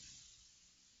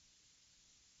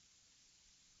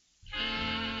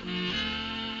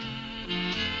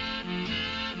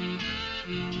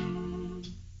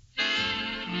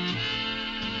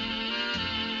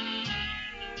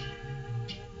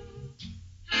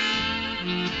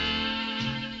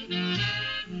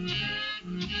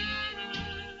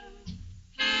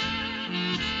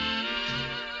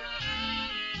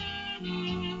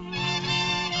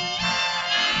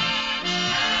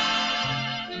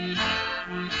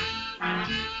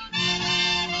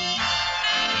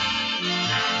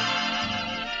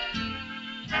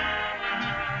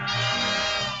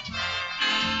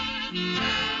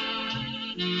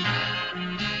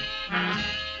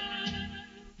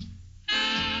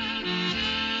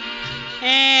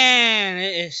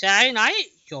it is Saturday night,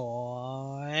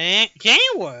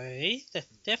 January the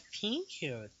 15th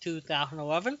here,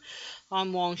 2011.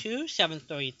 I'm Walden Hughes,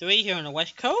 7:33 here on the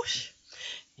West Coast.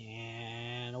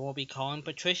 And we'll be calling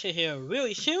Patricia here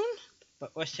really soon.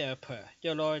 But let's say a prayer.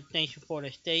 Dear Lord, thank you for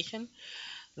the station.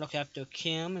 Look after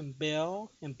Kim and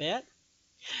Bill and Beth.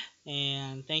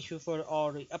 And thank you for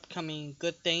all the upcoming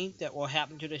good things that will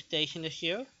happen to the station this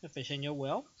year, if it's in your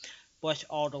will. Bless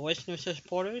all the listeners and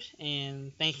supporters,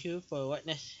 and thank you for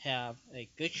letting us have a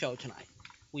good show tonight.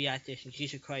 We ask this in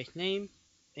Jesus Christ's name.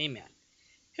 Amen.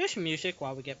 Here's some music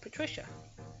while we get Patricia.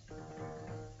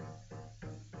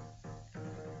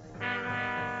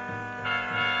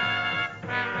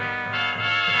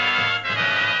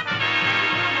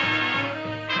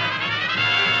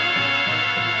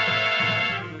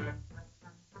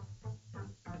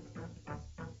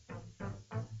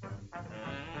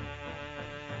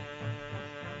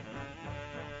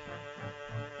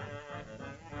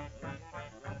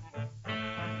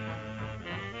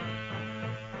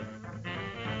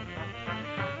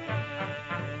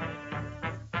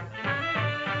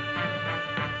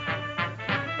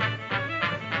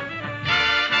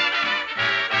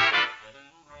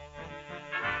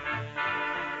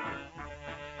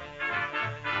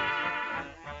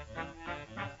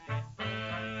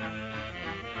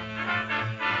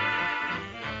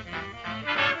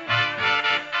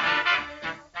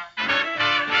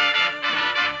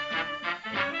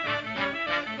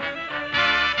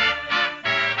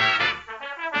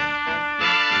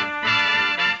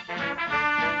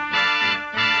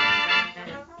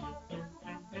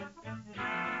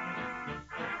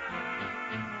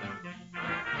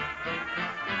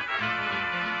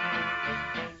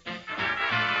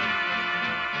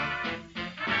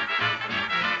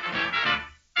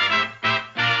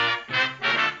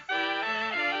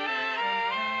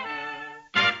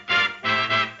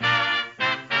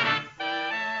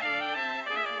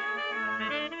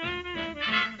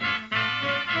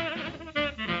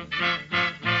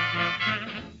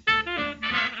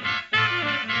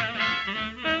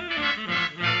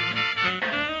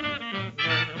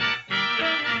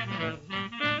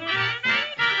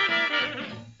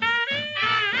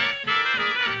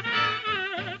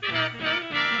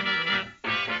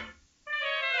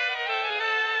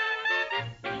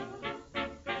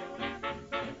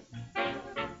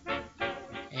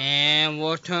 And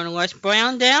we'll turn Les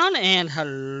Brown down, and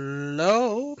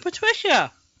hello,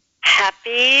 Patricia.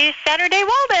 Happy Saturday,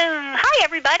 Walden. Hi,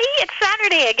 everybody. It's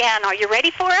Saturday again. Are you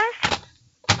ready for us?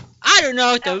 I don't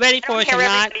know if they're ready for us or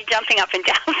not. Everybody jumping up and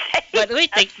down. But at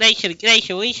least they should at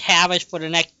least have us for the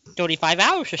next 35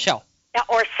 hours or so. Yeah,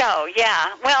 or so,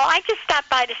 yeah. Well, I just stopped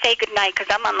by to say goodnight because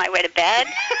I'm on my way to bed.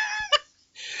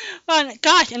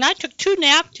 Gosh, and I took 2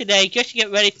 naps today just to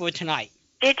get ready for tonight.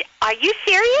 Are you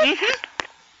serious? Mm-hmm.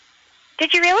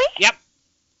 Did you really? Yep.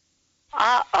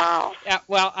 Uh-oh. Yeah,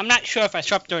 well, I'm not sure if I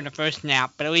slept during the first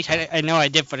nap, but at least I know I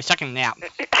did for the second nap.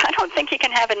 I don't think you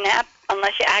can have a nap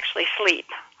unless you actually sleep.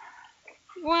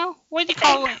 Well, what do you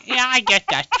call it? Yeah, I guess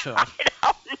that's true. I don't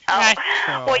know. That's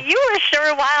true. Well, you were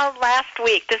sure wild last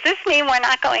week. Does this mean we're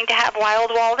not going to have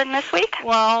Wild Walden this week?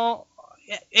 Well,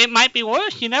 it might be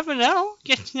worse. You never know.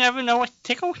 Just never know what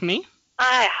tickles me.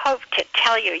 I hope to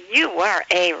tell you, you were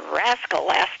a rascal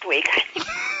last week.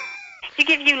 You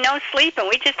give you no sleep, and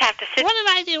we just have to sit. What did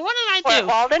I do? What did I do?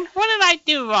 Walden? What did I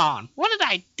do wrong? What did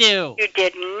I do? You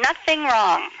did nothing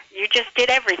wrong. You just did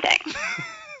everything.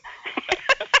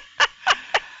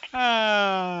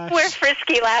 We're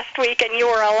frisky last week, and you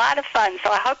were a lot of fun,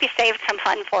 so I hope you saved some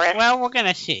fun for us. Well, we're going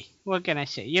to see. We're going to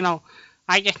see. You know,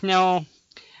 I just know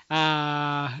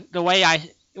the way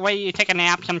you take a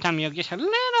nap, sometimes you're just a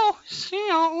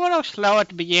little slow at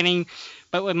the beginning.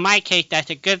 But in my case, that's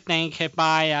a good thing, because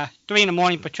by 3 in the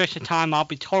morning Patricia time, I'll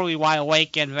be totally wide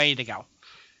awake and ready to go.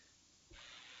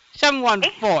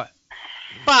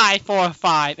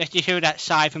 714-545, if you hear that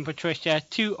sigh from Patricia,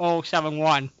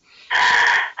 2071.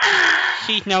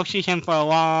 She knows she's in for a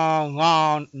long,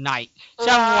 long night.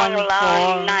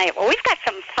 Long night. Well, we've got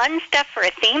some fun stuff for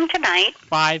a theme tonight.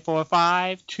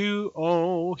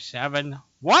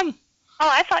 545-2071. Oh,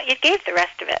 I thought you gave the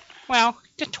rest of it. Well,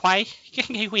 Just twice, just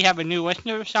in case we have a new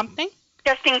listener or something.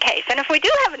 Just in case. And if we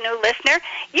do have a new listener,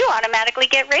 you automatically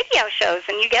get radio shows,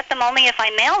 and you get them only if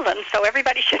I mail them, so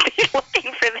everybody should be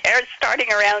looking for theirs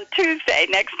starting around Tuesday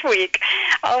next week.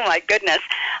 Oh, my goodness.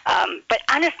 But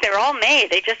honest, they're all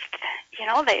made. They just,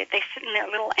 they sit in their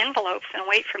little envelopes and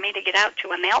wait for me to get out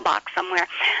to a mailbox somewhere.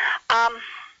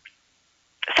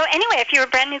 So anyway, if you're a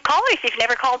brand new caller, if you've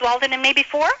never called Walden and me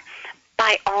before,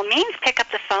 by all means, pick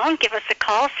up the phone, give us a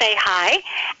call, say hi,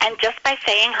 and just by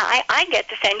saying hi, I get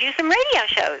to send you some radio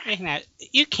shows.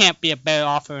 You can't be a better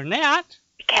offer than that.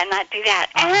 You cannot do that.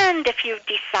 And if you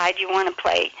decide you want to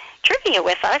play trivia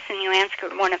with us and you answer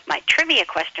one of my trivia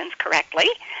questions correctly,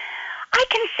 I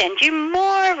can send you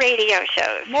more radio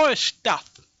shows. More stuff.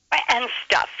 And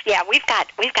stuff. Yeah, we've got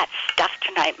stuff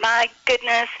tonight. My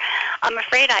goodness. I'm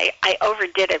afraid I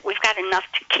overdid it. We've got enough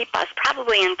to keep us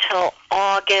probably until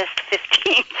August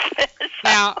 15th.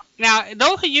 So. Now,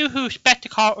 those of you who expect to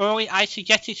call early, I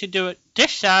suggest you to do it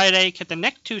this Saturday, because the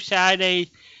next 2 Saturdays,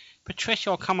 Patricia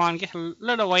will come on just a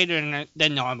little later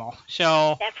than normal.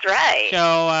 So that's right.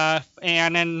 So,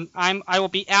 and then I will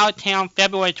be out of town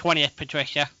February 20th,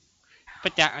 Patricia.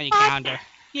 Put that on your calendar.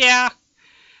 Yeah.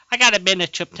 I got a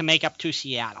business trip to make up to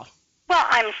Seattle. Well,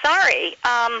 I'm sorry.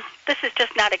 This is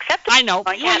just not acceptable. I know.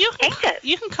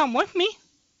 You can come with me.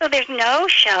 So there's no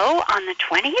show on the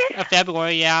 20th? Of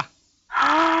February, yeah.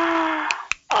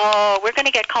 Oh, we're going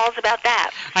to get calls about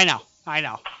that. I know.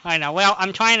 Well,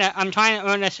 I'm trying to earn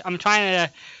this. I'm trying to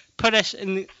put us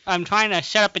in. I'm trying to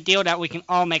set up a deal that we can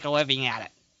all make a living at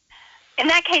it. In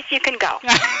that case, you can go.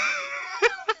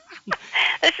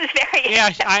 This is very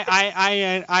Yes,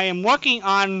 I am working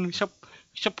on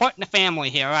supporting the family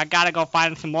here. I gotta go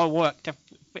find some more work to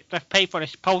pay for the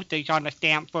postage on the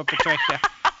stamp for Patricia.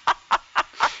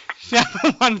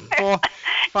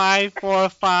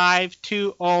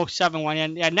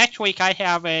 714-545-2071. And next week I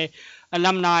have a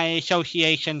alumni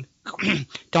association.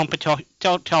 Don't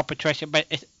tell Patricia, but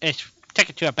it's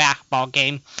ticket to a basketball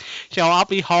game. So I'll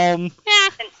be home.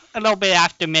 A little bit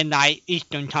after midnight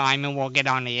Eastern time, and we'll get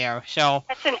on the air. So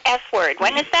that's an S word.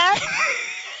 When is that?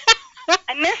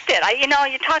 I missed it.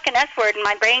 You're talking S word, and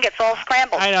my brain gets all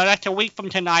scrambled. I know. That's a week from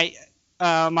tonight.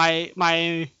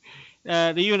 The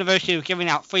university is giving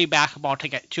out free basketball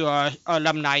tickets to our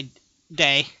alumni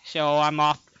day, so I'm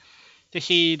off to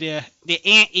see the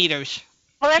Anteaters.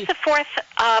 Well, that's the fourth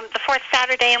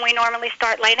Saturday, and we normally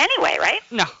start late anyway, right?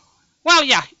 No. Well,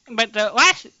 yeah, but the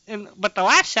last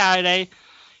Saturday.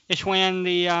 It's when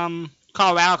the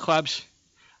Colorado clubs,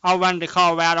 I'll run the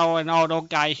Colorado and all those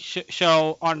guys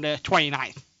show on the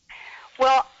 29th.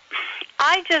 Well,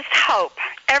 I just hope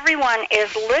everyone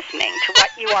is listening to what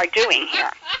you are doing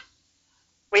here.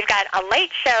 We've got a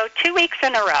late show 2 weeks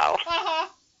in a row.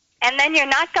 And then you're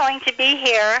not going to be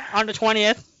here. On the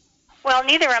 20th? Well,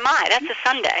 neither am I. That's a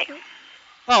Sunday.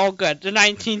 Oh, good. The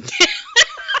 19th.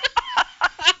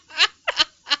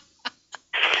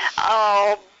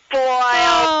 Oh, boy.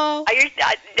 Oh.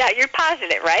 You're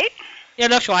positive, right?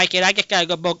 It looks like it. I just gotta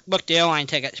go book the airline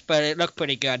tickets, but it looked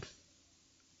pretty good.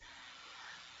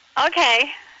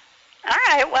 Okay. All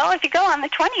right. Well, if you go on the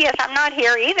 20th, I'm not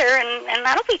here either, and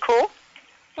that'll be cool.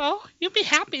 Well, you'll be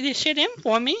happy to sit in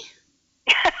for me.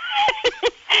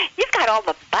 You've got all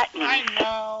the buttons.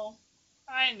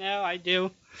 I know, I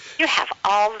do. You have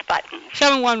all the buttons.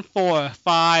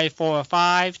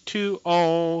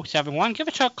 714-545-2071. Give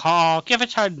us a call. Give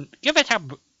us a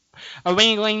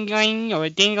ring-a-ling-ling or a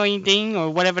ding-a-ling-ding or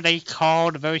whatever they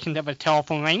call the version of a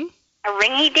telephone ring. A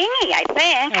ringy-dingy, I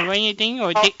think. A ringy-ding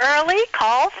or a call early,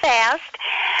 call fast.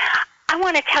 I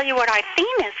want to tell you what our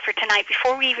theme is for tonight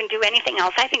before we even do anything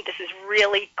else. I think this is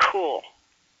really cool.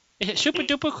 Is it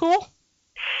super-duper cool?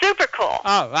 Super cool.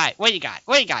 All right. What do you got?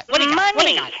 Money. What do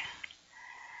you got?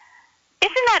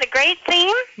 Isn't that a great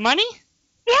theme? Money?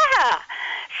 Yeah.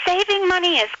 Saving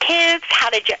money as kids,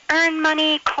 how did you earn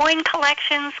money, coin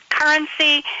collections,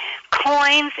 currency,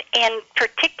 coins, in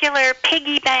particular,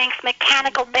 piggy banks,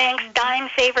 mechanical banks, dime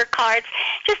saver cards,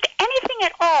 just anything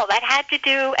at all that had to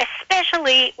do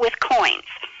especially with coins.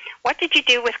 What did you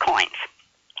do with coins?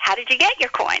 How did you get your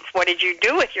coins? What did you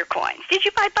do with your coins? Did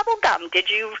you buy bubble gum? Did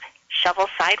you shovel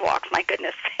sidewalks? My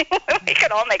goodness. We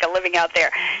could all make a living out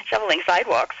there shoveling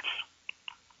sidewalks.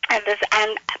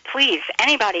 And please,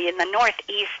 anybody in the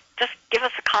Northeast, just give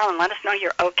us a call and let us know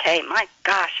you're okay. My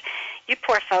gosh, you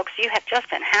poor folks, you have just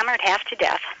been hammered half to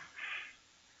death.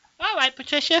 All right,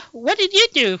 Patricia, what did you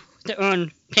do to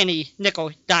earn penny,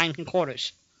 nickels, dimes, and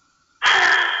quarters?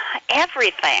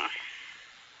 Everything.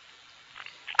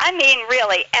 I mean,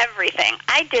 really, everything.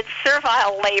 I did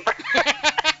servile labor.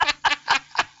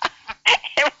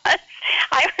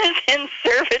 I was in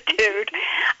servitude.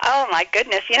 Oh my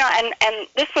goodness, and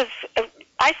this was,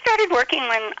 I started working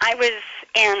when I was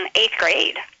in 8th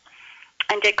grade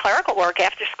and did clerical work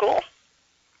after school.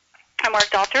 I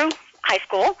worked all through high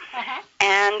school,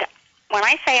 and when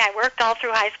I say I worked all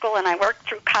through high school and I worked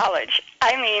through college,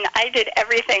 I mean I did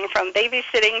everything from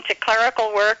babysitting to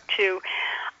clerical work to,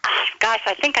 gosh,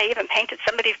 I think I even painted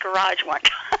somebody's garage one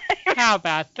time. How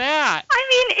about that?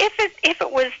 I mean, if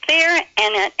it was there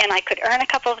and I could earn a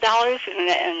couple of dollars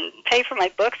and pay for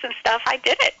my books and stuff, I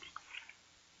did it.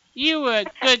 You were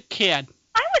a good kid.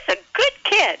 I was a good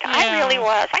kid. Yeah. I really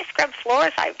was. I scrubbed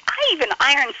floors. I even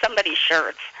ironed somebody's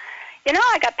shirts.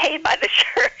 I got paid by the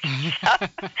shirt. So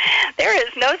there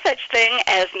is no such thing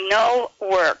as no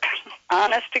work,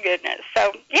 honest to goodness.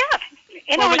 So, yeah,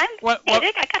 when I did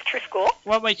it, I got through school.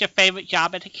 What was your favorite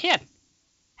job as a kid?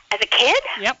 As a kid?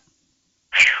 Yep.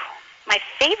 My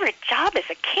favorite job as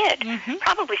a kid?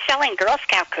 Probably selling Girl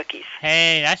Scout cookies.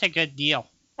 Hey, that's a good deal.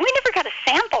 We never got a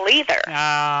sample either.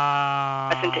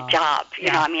 It wasn't a job.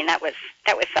 I mean, that was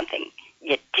something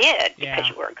you did because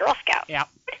you were a Girl Scout. Yeah.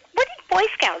 What did Boy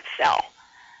Scouts sell?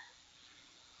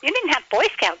 You didn't have Boy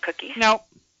Scout cookies. Nope.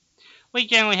 We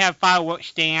generally have fireworks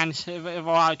stands. If a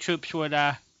lot of troops would,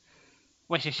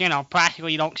 which is,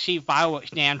 practically you don't see fireworks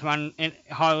stands run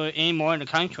hardly anymore in the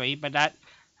country, but that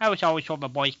was always sort of a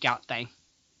Boy Scout thing.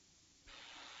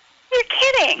 You're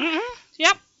kidding.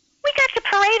 Yep. We got to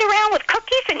parade around with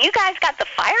cookies, and you guys got the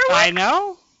fireworks?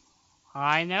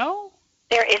 I know.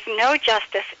 There is no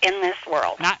justice in this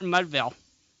world. Not in Mudville.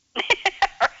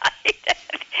 Right.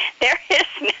 There is.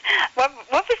 What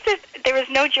was this? There was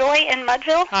no joy in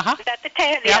Mudville? Is that the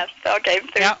tale? Yep. Yes. Okay.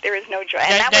 There is no joy.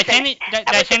 And that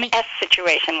was an S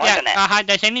situation, wasn't it?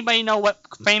 Does anybody know what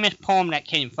famous poem that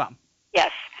came from?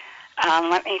 Yes.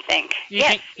 Let me think.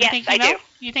 Yes, I do.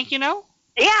 You think you know?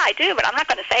 Yeah, I do, but I'm not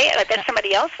going to say it. I bet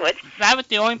somebody else would. That was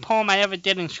the only poem I ever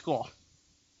did in school.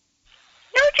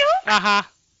 No joke?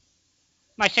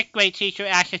 My 6th grade teacher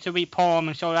asked us to read poem,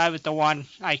 and so that was the one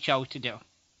I chose to do.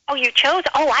 Oh, you chose?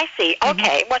 Oh, I see.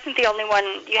 Okay, it wasn't the only one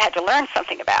you had to learn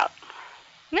something about.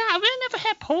 No, I really never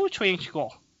had poetry in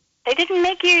school. They didn't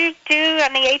make you do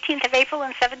on the 18th of April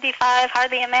in 75,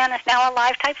 Hardly a Man is Now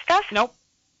Alive type stuff? Nope.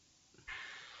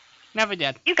 Never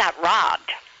did. You got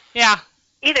robbed. Yeah.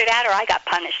 Either that or I got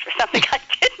punished for something I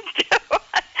didn't do.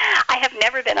 I have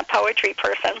never been a poetry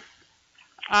person.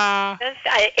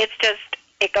 It's just,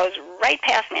 it goes right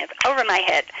past me. It's over my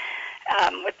head.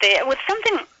 With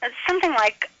something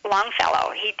like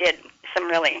Longfellow, he did some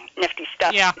really nifty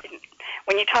stuff. Yeah.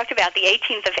 When you talked about the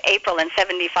 18th of April in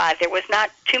 75, there was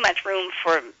not too much room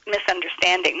for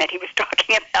misunderstanding that he was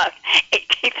talking about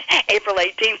April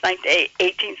 18th,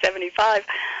 1875.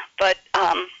 But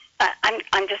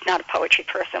I'm just not a poetry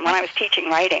person. When I was teaching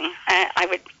writing, I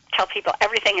would tell people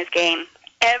everything is game.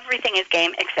 Everything is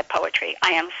game except poetry.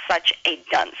 I am such a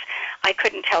dunce. I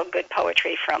couldn't tell good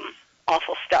poetry from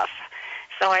awful stuff.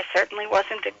 So I certainly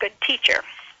wasn't a good teacher.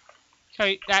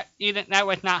 So that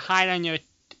was not high on your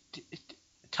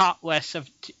top list of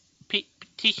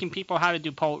teaching people how to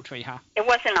do poetry, huh? It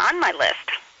wasn't on my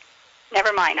list.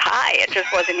 Never mind high. It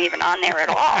just wasn't even on there at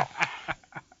all.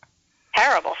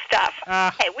 Terrible stuff.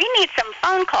 Hey, we need some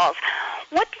phone calls.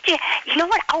 What did you know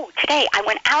what? Oh, today I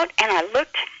went out and I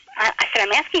looked. I said,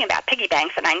 I'm asking about piggy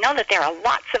banks, and I know that there are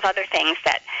lots of other things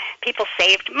that people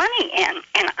saved money in.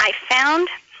 And I found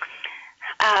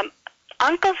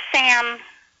Uncle Sam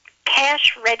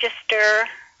Cash Register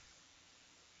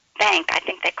Bank, I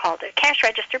think they called it, Cash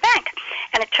Register Bank.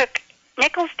 And it took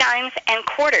nickels, dimes, and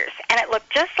quarters, and it looked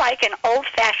just like an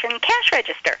old-fashioned cash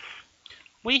register.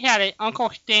 We had an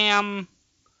Uncle Sam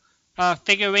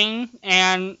figurine,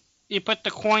 and you put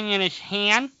the coin in his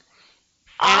hand,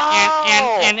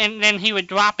 and then he would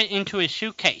drop it into his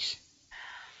suitcase.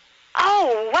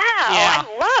 Oh, wow. Yeah.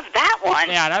 I love that one.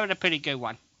 Yeah, that was a pretty good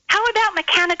one. How about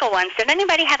mechanical ones? Did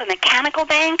anybody have a mechanical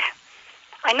bank?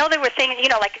 I know there were things,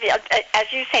 like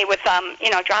as you say, with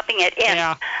dropping it in.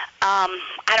 Yeah.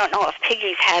 I don't know if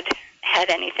piggies had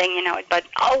anything, but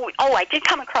I did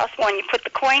come across one. You put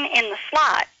the coin in the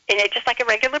slot, and it just like a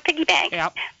regular piggy bank.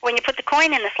 Yep. When you put the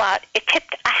coin in the slot, it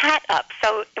tipped a hat up,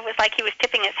 so it was like he was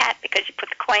tipping his hat because you put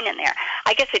the coin in there.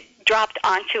 I guess it dropped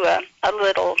onto a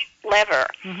little lever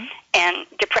and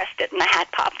depressed it, and the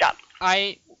hat popped up.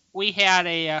 We had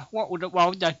a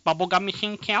does bubble gum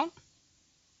machine count?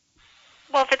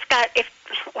 Well, if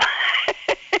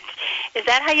is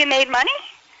that how you made money?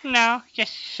 No,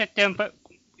 just sit there and put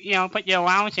your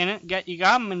allowance in it, get your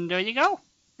gum, and there you go.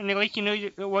 And at least you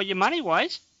knew where your money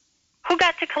was. Who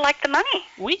got to collect the money?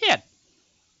 We did.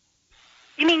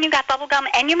 You mean you got bubble gum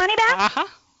and your money back? Uh-huh.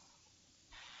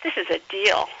 This is a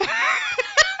deal.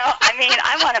 I mean,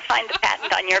 I want to find the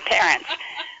patent on your parents.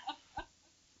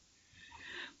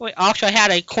 We also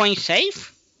had a coin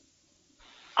safe.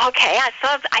 Okay, I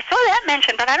saw that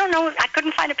mentioned, but I don't know. I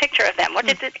couldn't find a picture of them. What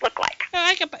did it look like?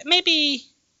 Maybe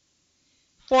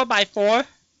 4x4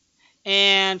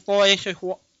 and 4 inches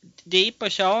deep or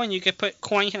so, and you could put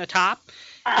coins in the top.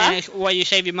 And it's where you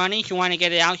save your money. If you want to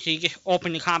get it out, so you just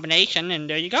open the combination, and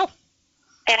there you go.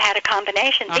 It had a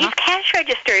combination. These cash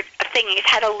register thingies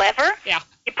had a lever. Yeah.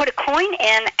 You put a coin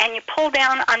in, and you pull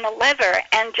down on the lever,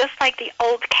 and just like the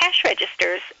old cash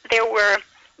registers, there were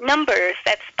numbers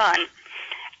that spun.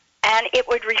 And it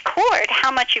would record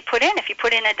how much you put in. If you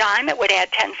put in a dime, it would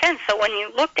add 10 cents. So when you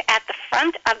looked at the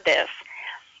front of this,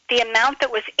 the amount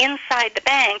that was inside the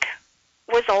bank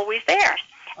was always there.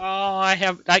 Oh,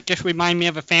 that just reminds me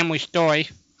of a family story.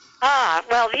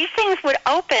 Well, these things would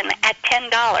open at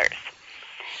 $10.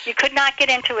 You could not get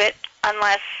into it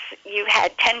unless you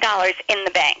had $10 in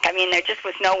the bank. I mean, there just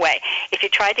was no way. If you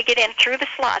tried to get in through the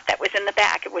slot that was in the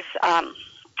back, it was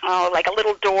like a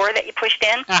little door that you pushed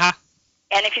in.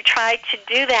 And if you tried to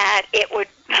do that, it would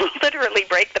literally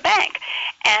break the bank,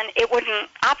 and it wouldn't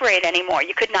operate anymore.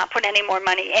 You could not put any more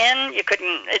money in. You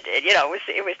couldn't,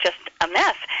 it was just a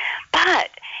mess.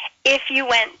 But if you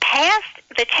went past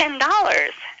the $10,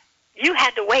 you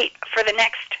had to wait for the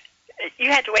next.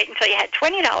 You had to wait until you had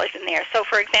 $20 in there. So,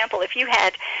 for example, if you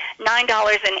had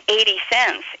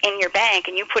 $9.80 in your bank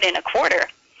and you put in a quarter,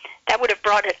 that would have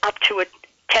brought it up to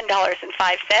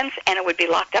 $10.05, and it would be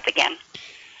locked up again.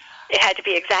 It had to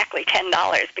be exactly $10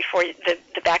 before the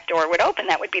back door would open.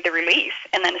 That would be the release.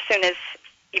 And then as soon as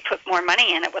you put more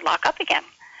money in, it would lock up again.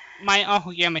 My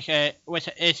Uncle Jim is a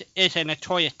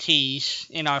notorious tease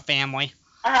in our family.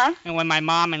 And when my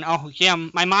mom and Uncle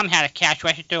Jim, my mom had a cash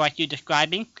register like you're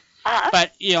describing.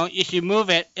 But, if you move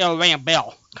it, it'll ring a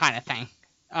bell kind of thing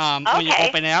when you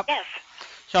open it up. Yes.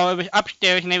 So it was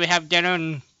upstairs, and they would have dinner.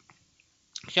 And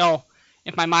so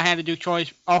if my mom had to do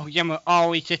chores, Uncle Jim would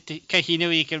always, just because he knew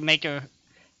he could make her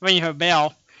ring her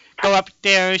bell, go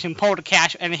upstairs and pull the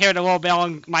cash and hear the little bell,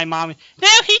 and my mom,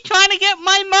 there, he's trying to get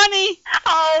my money.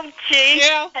 Oh, gee.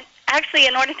 Yeah. And actually,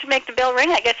 in order to make the bell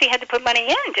ring, I guess he had to put money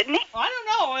in, didn't he? I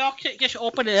don't know. I'll just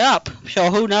open it up, so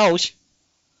who knows?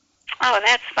 Oh,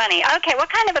 that's funny. Okay, what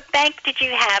kind of a bank did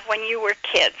you have when you were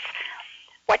kids?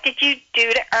 What did you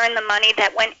do to earn the money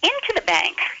that went into the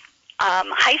bank?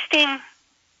 Heisting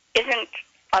isn't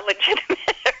a legitimate.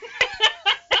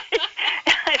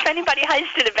 If anybody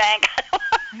heisted a bank,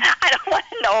 I don't want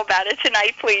to know about it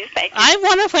tonight, please. Thank you. I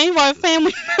want to thank my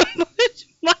family members.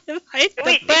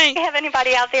 Wait, do you have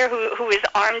anybody out there who is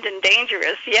armed and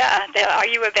dangerous? Yeah. Are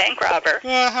you a bank robber?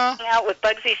 Hanging out with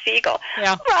Bugsy Siegel.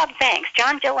 Yeah. Who robbed banks?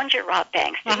 John Dillinger robbed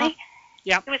banks, didn't he?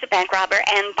 Yeah. He was a bank robber.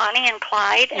 And Bonnie and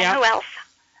Clyde. And who else?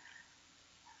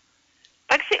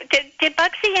 Bugsy, did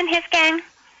Bugsy and his gang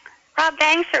rob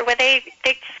banks, or were they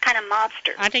just kind of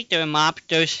mobsters? I think they were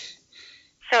mobsters.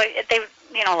 So they,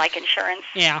 like insurance.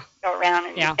 Yeah. Go around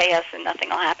and you pay us and nothing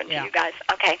will happen to you guys.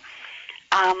 Okay.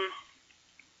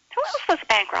 Who else was a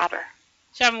bank robber?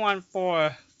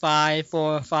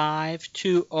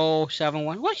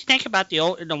 714-545-2071. What do you think about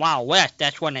in the Wild West?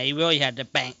 That's when they really had the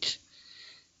banks,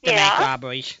 the bank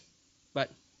robberies.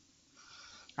 But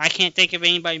I can't think of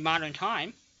anybody modern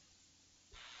time.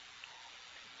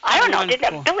 I don't know.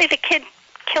 Billy the Kid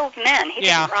killed men. He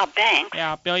didn't rob banks.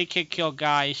 Yeah, Billy the Kid killed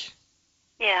guys.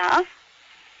 Yeah.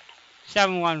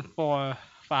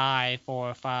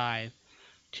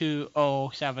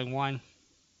 714-545-2071.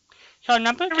 So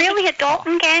number. Really, a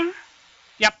Dalton gang?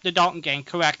 Yep, the Dalton gang,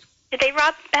 correct. Did they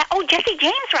rob? Oh, Jesse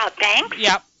James robbed banks.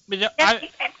 Yep.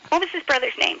 What was his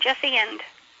brother's name? Jesse and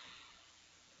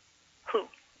who?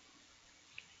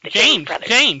 James.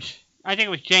 James. I think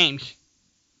it was James.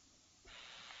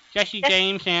 Jesse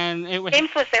James, and it was.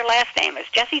 James was their last name. It was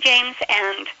Jesse James,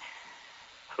 and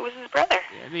who was his brother?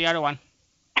 Yeah, the other one.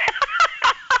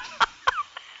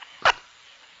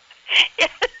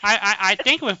 I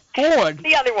think it was Ford.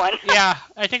 The other one. Yeah,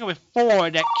 I think it was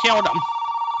Ford that killed him.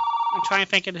 I'm trying to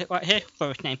think of what his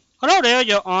first name. Hello there,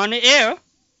 you're on the air.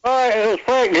 Hi, it was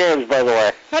Frank James, by the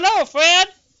way. Hello, Fred.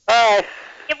 Hi.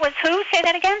 It was who? Say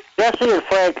that again. Jesse and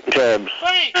Frank James.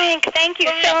 Frank, thank you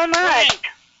so much. Frank.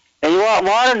 And you want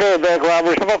modern day bank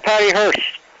robbers? How about Patty Hearst?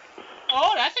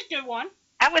 Oh, that's a good one.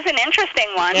 That was an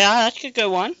interesting one. Yeah, that's a good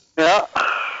one. Yeah.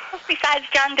 Besides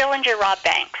John Dillinger robbed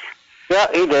banks. Yeah,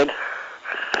 he did.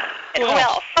 And who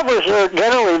else? Robbers are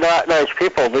generally not nice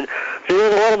people, but do you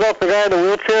know what about the guy in the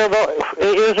wheelchair about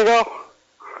 8 years ago?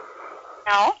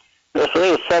 No. Yes, I think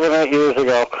it was 7 or 8 years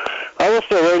ago. I listened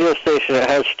to a radio station that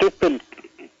has stupid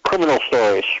criminal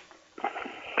stories.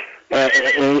 And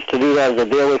it used to do that as a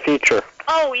daily feature.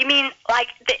 Oh, you mean like,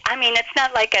 it's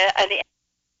not like a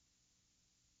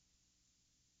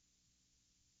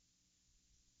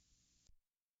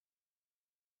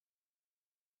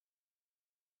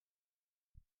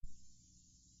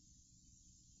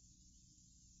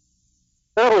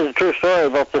That was a true story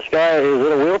about this guy who's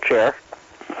in a wheelchair,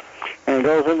 and he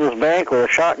goes into this bank with a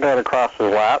shotgun across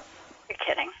his lap, You're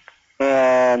kidding.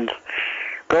 and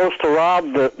goes to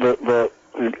rob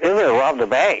rob the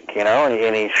bank,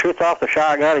 and he shoots off the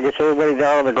shotgun, and gets everybody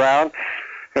down on the ground,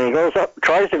 and he goes up,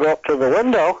 tries to go up to the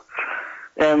window,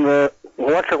 and the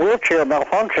electric wheelchair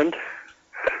malfunctioned,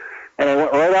 and he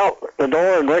went right out the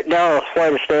door and right down a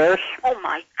flight of stairs. Oh,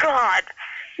 my God.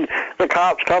 The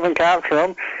cops come and capture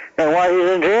him, and while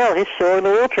he's in jail, he's suing the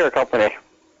wheelchair company.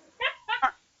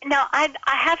 Now, I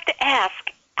have to ask,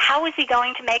 how is he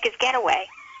going to make his getaway?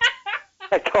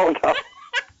 I don't know.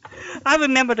 I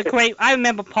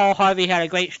remember Paul Harvey had a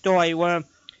great story where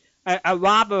a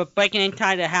robber was breaking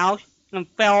inside the house and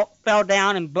fell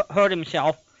down and hurt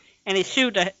himself, and he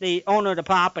sued the owner of the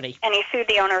property. And he sued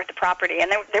the owner of the property.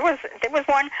 And there was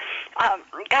one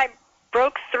guy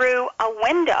broke through a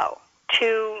window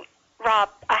to rob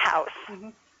a house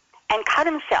and cut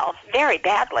himself very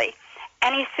badly,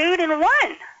 and he sued and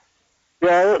won.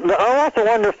 Yeah, I like to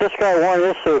wonder if this guy won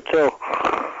his suit too.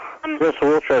 This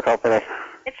wheelchair company.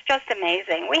 It's just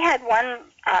amazing. We had one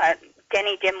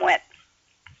Denny Dimwit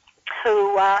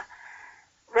who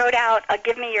wrote out a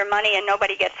 "Give me your money and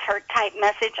nobody gets hurt" type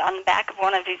message on the back of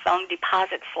one of his own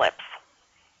deposit slips.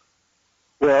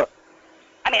 Yeah.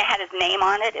 It had his name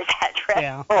on it, his address.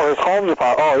 Yeah. Oh, his home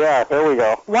deposit. Oh, yeah, there we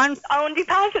go. Own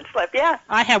deposit slip, yeah.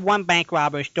 I have one bank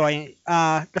robbery story.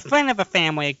 The friend of a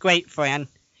family, a great friend,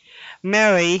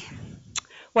 Mary,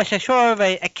 was a sort of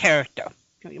a character.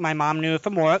 My mom knew her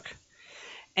from work,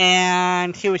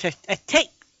 and she was a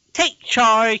take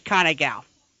charge kind of gal.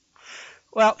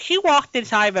 Well, she walked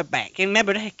inside of a bank, and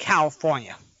remember, this is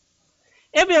California.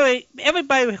 Everybody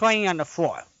was laying on the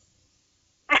floor.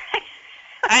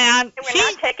 And We're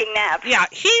not taking naps. Yeah,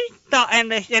 she thought,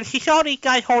 and she saw these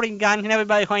guys holding guns and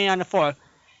everybody laying on the floor.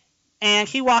 And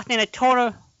she walked in and told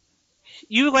her,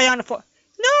 "You lay on the floor."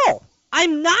 "No,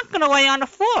 I'm not going to lay on the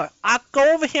floor. I'll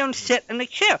go over here and sit in the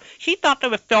chair." She thought they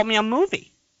were filming a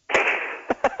movie.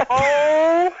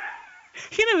 Oh.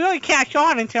 She didn't really catch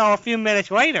on until a few minutes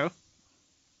later.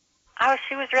 Oh,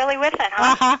 she was really with it,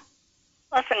 huh? Uh-huh.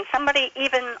 Listen, somebody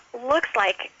even looks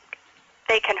like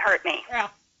they can hurt me. Yeah.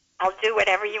 I'll do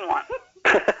whatever you want.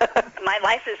 My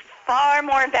life is far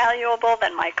more valuable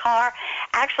than my car.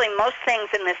 Actually, most things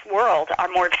in this world are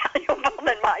more valuable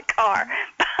than my car.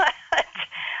 But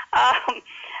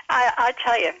I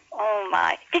tell you, oh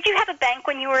my. Did you have a bank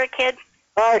when you were a kid?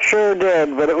 I sure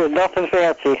did, but it was nothing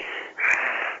fancy.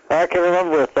 I can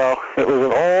remember it, though. It was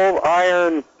an old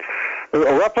iron,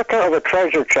 a replica of a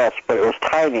treasure chest, but it was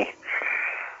tiny.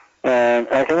 And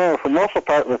I can remember for most of the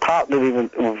part, the top didn't even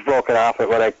was broken off it,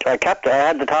 but I kept it. I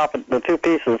had the top, the two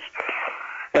pieces.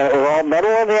 And it was all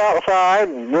metal on the outside,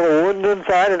 little wood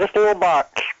inside, and just a little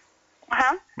box.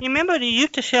 Uh-huh. You remember they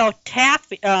used to sell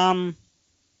taffy,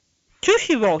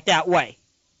 Tootsie Roll that way.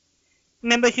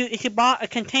 Remember, if you bought a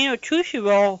container of Tootsie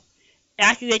Roll,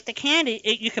 after you ate the candy,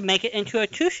 you could make it into a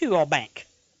Tootsie Roll bank.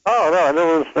 Oh, no, I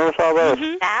never saw those.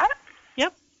 Mm-hmm. That?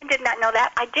 Yep. I did not know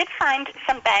that. I did find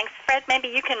some banks. Fred, maybe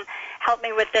you can help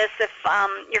me with this if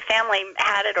your family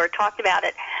had it or talked about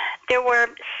it. There were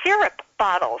syrup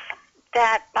bottles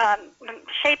that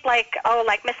shaped like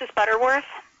Mrs. Butterworth,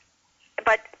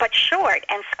 but short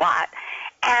and squat.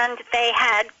 And they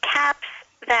had caps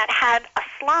that had a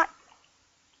slot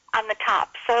on the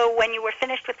top. So when you were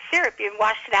finished with syrup, you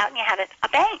washed it out and you had a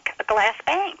bank, a glass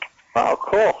bank. Oh,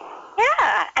 cool.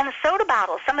 Yeah, and the soda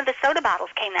bottles. Some of the soda bottles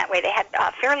came that way. They had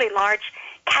fairly large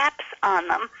caps on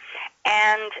them,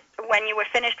 and when you were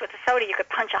finished with the soda, you could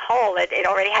punch a hole. It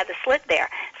already had the slit there.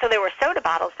 So there were soda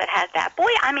bottles that had that.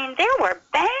 Boy, I mean, there were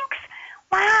banks.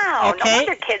 Wow, Okay. No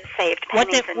wonder kids saved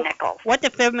pennies and nickels. What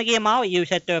did Phil McGee and Molly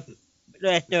use at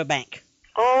their bank?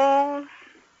 Oh,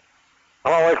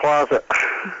 Hallway closet.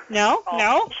 No?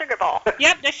 Sugar Bowl.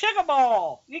 Yep, the Sugar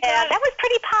Bowl. Yeah, that was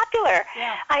pretty popular.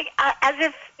 Yeah. As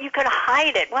if you could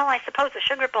hide it. Well, I suppose the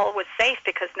Sugar Bowl was safe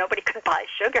because nobody could buy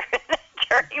sugar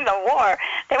during the war.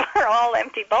 They were all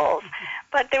empty bowls.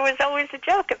 But there was always a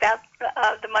joke about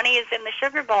the money is in the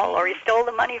Sugar Bowl, or he stole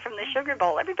the money from the Sugar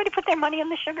Bowl. Everybody put their money in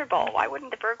the Sugar Bowl. Why wouldn't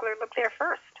the burglar look there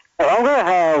first? Well, I'm going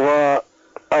to have,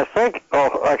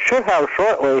 I should have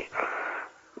shortly,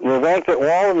 the bank that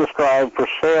Walden described for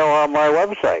sale on my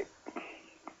website.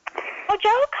 No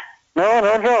joke?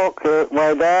 No joke.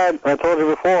 My dad, I told you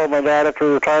before, my dad, after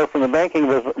he retired from the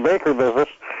baker business,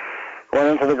 went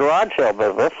into the garage sale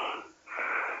business,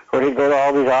 where he'd go to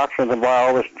all these auctions and buy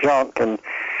all this junk. And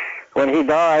when he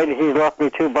died, he left me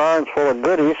 2 barns full of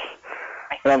goodies.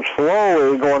 And I'm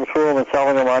slowly going through them and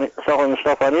selling the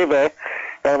stuff on eBay.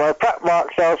 And my prep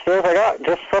box downstairs, I got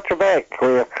just such a bag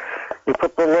where you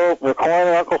put the coin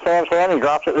in Uncle Sam's hand, he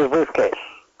drops it in his briefcase.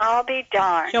 I'll be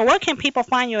darned. So where can people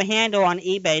find your handle on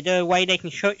eBay? Is there a way they can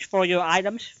search for your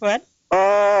items, Fred?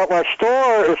 My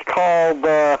store is called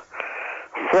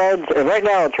Fred's, and right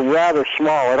now it's rather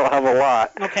small. I don't have a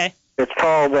lot. Okay. It's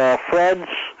called Fred's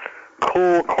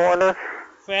Cool Corner.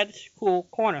 Fred's Cool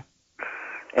Corner.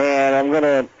 And I'm going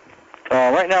to,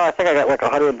 right now I think I got like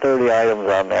 130 items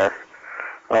on there.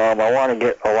 I want to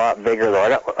get a lot bigger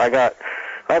though.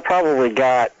 I probably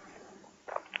got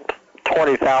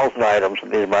 20,000 items in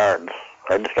these barns.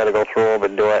 I just got to go through them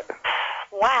and do it.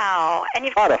 Wow. And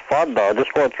you've a lot of fun though,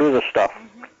 just going through this stuff.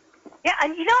 Mm-hmm. Yeah,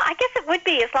 and I guess it would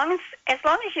be as long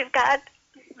as you've got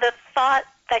the thought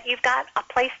that you've got a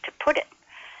place to put it.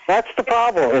 That's the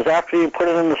problem, is after you put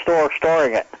it in the store,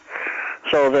 storing it,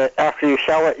 so that after you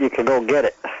sell it, you can go get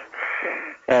it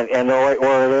and know right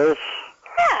where it is.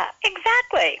 Yeah,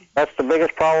 exactly. That's the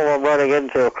biggest problem I'm running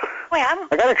into. Wait, I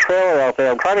got a trailer out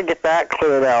there. I'm trying to get that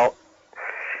cleared out,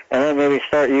 and then maybe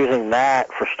start using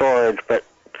that for storage. But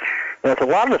a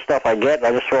lot of the stuff I get,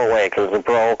 I just throw away because it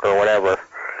broke or whatever.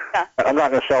 Yeah. I'm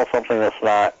not going to sell something that's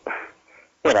not,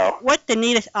 What's the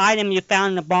neatest item you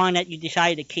found in the barn that you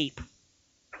decided to keep?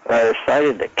 I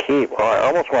decided to keep. Well, I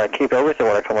almost want to keep everything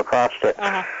when I come across it.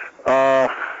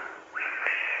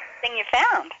 Thing you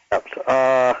found?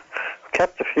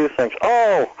 Kept a few things.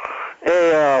 Oh,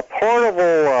 a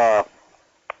portable.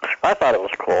 I thought it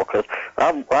was cool because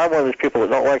I'm one of these people that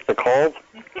don't like the cold.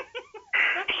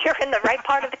 You're in the right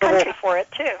part of the country for it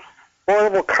too.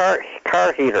 Portable car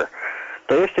heater.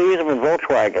 They used to use them in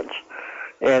Volkswagens,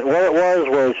 and what it was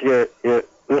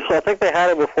I think they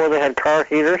had it before they had car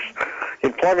heaters.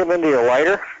 You plug them into your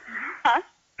lighter,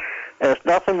 and it's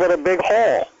nothing but a big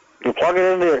hole. You plug it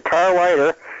into your car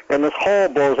lighter, and this hole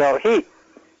blows out heat.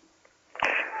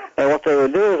 And what they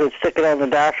would do is they'd stick it on the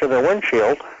dash of their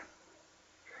windshield,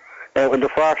 and it would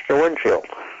defrost your windshield.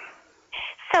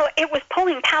 So it was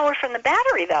pulling power from the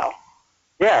battery, though.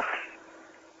 Yeah.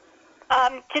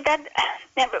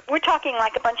 We're talking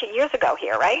like a bunch of years ago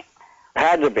here, right?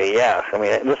 Had to be, yeah. I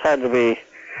mean, this had to be,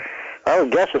 I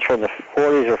would guess it's from the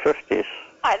 40s or 50s.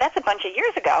 All right, that's a bunch of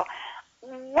years ago.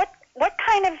 What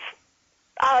kind of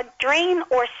drain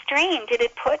or strain did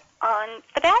it put on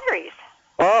the batteries?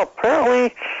 Well,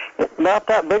 apparently not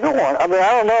that big a one. I mean,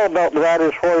 I don't know about the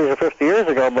batteries 40 or 50 years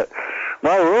ago, but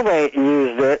my roommate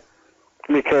used it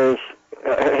because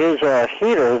his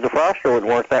heater, his defroster, wouldn't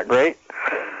work that great.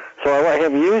 So I let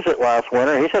him use it last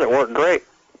winter. He said it worked great.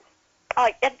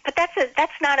 But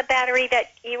that's not a battery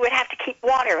that you would have to keep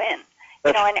water in.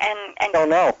 And I don't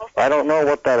know. I don't know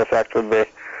what that effect would be.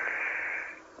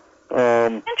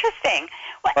 Interesting.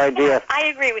 Well, idea. I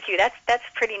agree with you. That's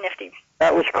pretty nifty.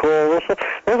 That was cool.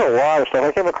 There's a lot of stuff.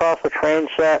 I came across a train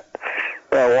set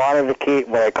that I wanted to keep,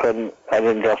 but I couldn't. I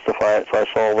didn't justify it, so I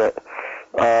sold it.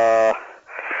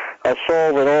 I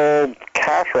sold an old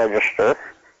cash register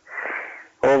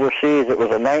overseas. It was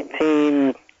a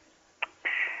 19.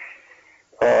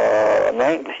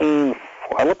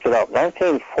 I looked it up.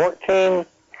 1914.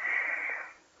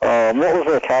 What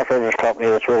was the cash register company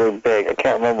that's really big? I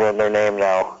can't remember their name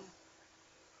now.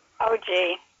 Oh,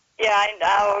 gee. Yeah, I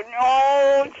know.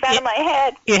 No, it's out of my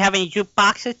head. Do you have any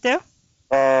jukeboxes there?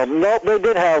 Nope, they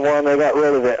did have one. They got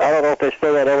rid of it. I don't know if they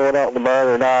still got everyone out in the barn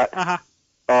or not.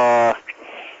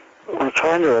 I'm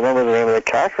trying to remember the name of the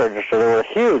cash register. They were a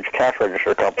huge cash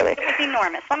register company. It was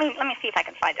enormous. Let me see if I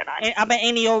can find it on. About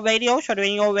any old radios? Are there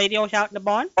any old radios out in the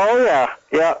barn? Oh, yeah.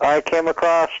 Yeah, I came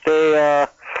across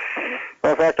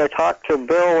in fact, I talked to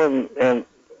Bill and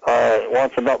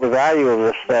once about the value of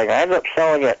this thing. I ended up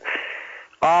selling it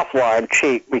offline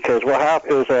cheap because what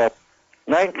happened, it was a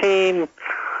 1930s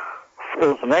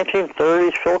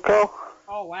Philco.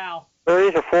 Oh, wow.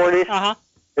 30s or 40s.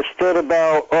 It stood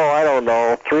about, I don't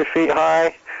know, 3 feet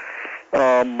high.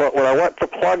 But when I went to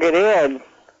plug it in,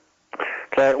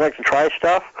 because I like to try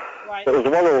stuff, right. It was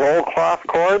one of those old cloth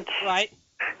cords. Right.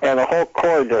 And the whole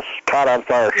cord just caught on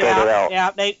fire, shorted out. Yeah,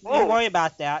 they worry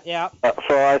about that, yeah.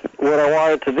 So what I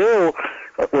wanted to do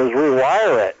was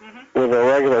rewire it with a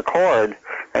regular cord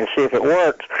and see if it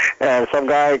worked. And some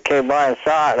guy came by and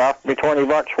saw it and offered me $20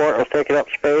 for it. It was taking up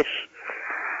space.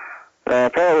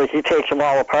 Apparently he takes them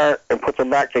all apart and puts them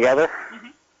back together.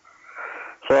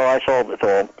 So I sold it to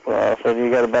him. Said, you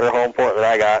got a better home for it than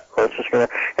I got. And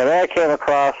then I came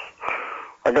across,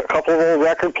 I got a couple of old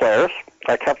record players.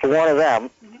 I kept one of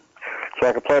them. so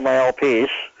I could play my LPs.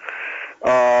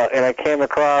 And I came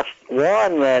across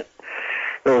one that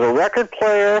there was a record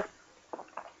player,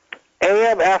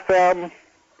 AM, FM,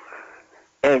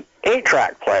 and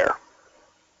 8-track player.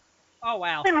 Oh,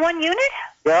 wow. In one unit?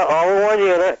 Yeah, all in one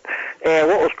unit. And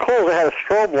what was cool is it had a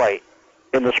strobe light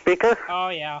in the speaker. Oh,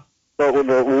 yeah. So when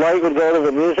the light would go to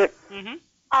the music. Mm-hmm.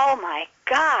 Oh, my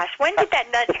gosh. When did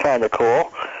that... It's kind of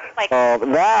cool. Like,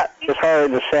 that is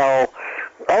hard to sell.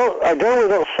 I generally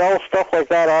don't sell stuff like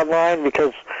that online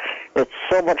because it's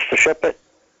so much to ship it.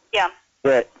 Yeah.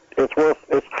 That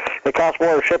it costs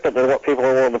more to ship it than what people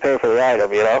are willing to pay for the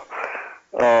item, you know.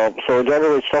 So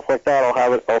generally stuff like that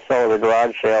I'll sell at a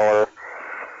garage sale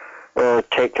or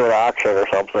take to an auction or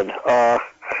something. Yeah,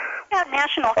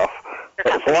 national.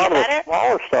 It's a lot of the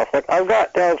smaller stuff. Like I've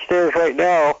got downstairs right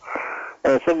now,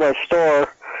 and it's in my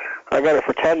store. I got it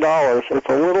for $10. It's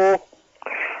a little.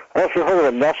 I don't know if you've heard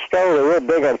of a Nesco. They're real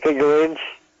big on figurines.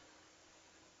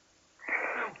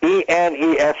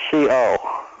 ENESCO.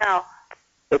 No.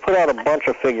 They put out a bunch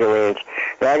of figurines.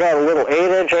 And I got a little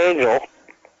 8-inch angel.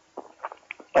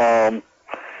 I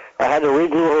had to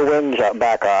reglue her wings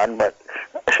back on, but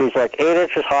she's like 8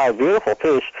 inches high, beautiful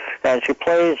piece, and she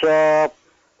plays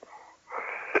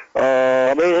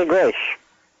Amazing Grace.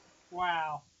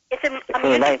 Wow. It's a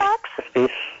music box? Piece.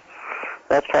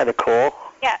 That's kind of cool.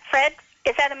 Yeah, Fred,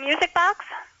 is that a music box?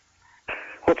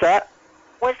 What's that?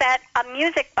 Was that a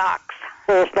music box?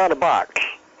 Well, it's not a box.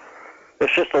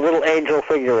 It's just a little angel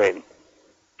figurine.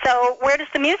 So where does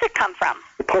the music come from?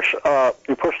 You push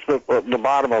the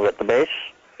bottom of it, the base.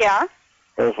 Yeah.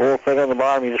 There's a little thing on the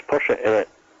bottom. You just push it, and it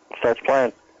starts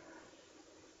playing.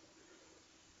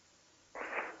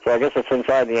 So I guess it's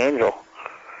inside the angel.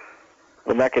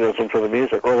 The mechanism for the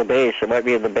music, or the base. It might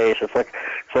be in the base. It's like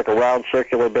a round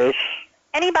circular base.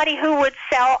 Anybody who would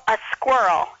sell a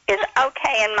squirrel is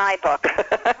okay in my book.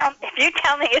 If you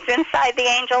tell me it's inside the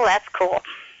angel, that's cool.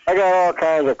 I got all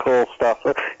kinds of cool stuff.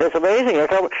 It's amazing.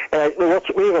 What's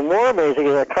even more amazing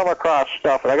is I come across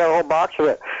stuff, and I got a whole box of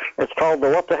it. It's called the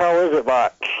What the Hell Is It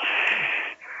box.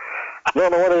 I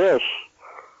don't know what it is.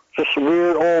 Just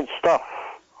weird old stuff.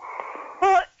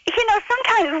 Well, you know,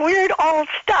 sometimes weird old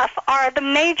stuff are the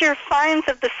major finds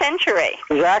of the century.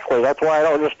 Exactly. That's why I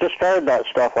don't just discard that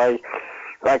stuff. I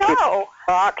keep a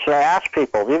box, and I ask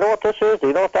people, do you know what this is? Do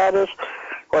you know what that is?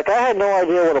 Like, I had no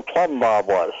idea what a plumb bob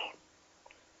was.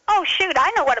 Oh, shoot,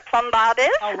 I know what a plumb bob is.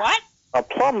 A what? A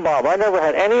plumb bob. I never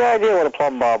had any idea what a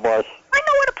plumb bob was. I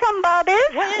know what a plumb bob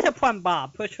is. What is a plumb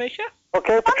bob, Patricia?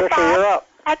 Okay, Patricia, you're up.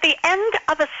 At the end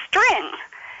of a string,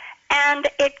 and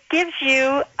it gives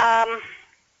you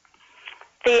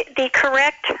the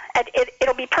correct.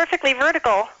 It'll be perfectly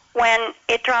vertical when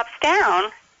it drops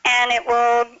down, and it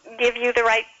will give you the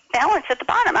right balance at the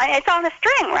bottom. It's on a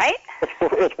string, right?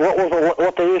 It's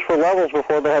what they used for levels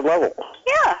before they had levels.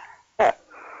 Yeah. Yeah.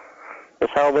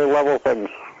 It's how they level things.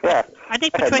 Yeah. I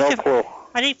think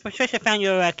Patricia found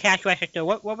your cash register.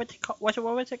 What was it called? What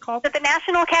was it called? Is it the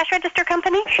National Cash Register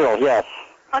Company? Sure. Yes.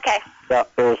 Okay. Yeah.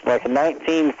 It was like a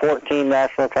 1914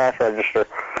 National Cash Register.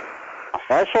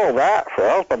 I sold that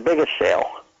that was my biggest sale.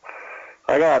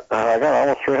 I got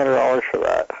almost $300 for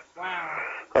that. Wow.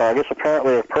 I guess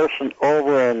apparently a person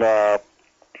over in no,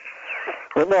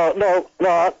 it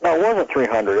wasn't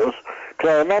 $300. It was because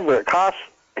I remember it cost.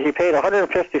 He paid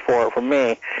 $150 for it from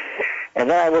me, and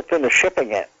then I looked into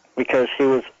shipping it because he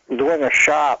was doing a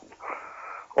shop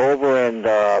over in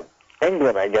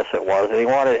England, I guess it was, and he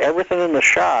wanted everything in the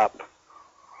shop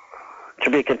to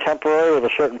be contemporary with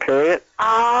a certain period.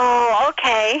 Oh,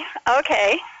 okay.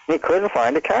 Okay. He couldn't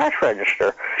find a cash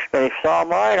register, and he saw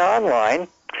mine online,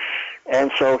 and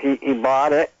so he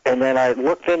bought it, and then I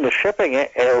looked into shipping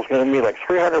it, and it was going to be like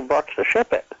 $300 to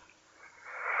ship it.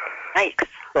 Nice.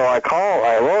 So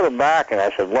I wrote him back, and I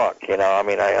said, look,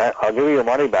 I'll give you your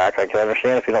money back. I can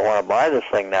understand if you don't want to buy this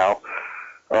thing now.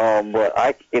 But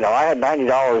I had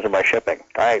 $90 in my shipping.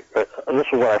 This was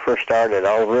when I first started.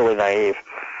 I was really naive.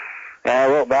 And I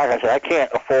wrote back, I said, I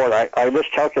can't afford, I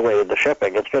miscalculated the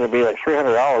shipping. It's going to be like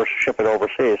 $300 to ship it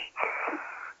overseas.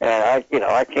 And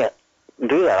I can't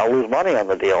do that. I'll lose money on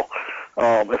the deal.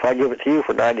 If I give it to you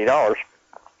for $90,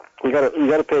 you got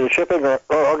to pay the shipping, or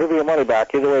I'll give you your money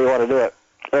back. Either way you want to do it.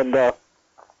 And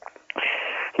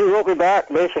he wrote me back.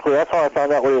 Basically, that's how I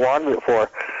found out what he wanted it for.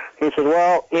 He said,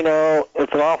 well,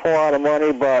 it's an awful lot of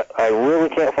money, but I really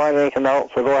can't find anything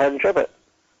else, so go ahead and ship it.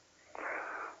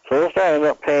 So this guy ended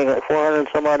up paying like $400 and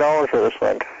some odd for this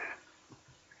thing.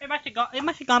 It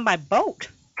must have gone by boat.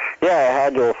 Yeah, I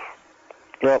had to.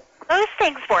 Yep. Those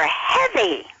things were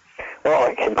heavy. Well,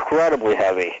 like incredibly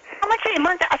heavy. How much?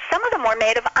 Some of them were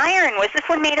made of iron. Was this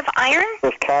one made of iron? It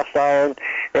was cast iron,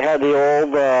 It had the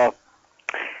old,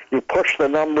 you push the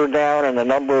number down and the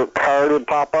number card would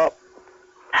pop up.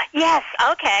 Yes,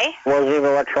 okay. It wasn't even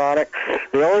electronic.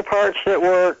 The only parts that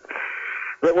were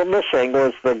missing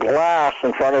was the glass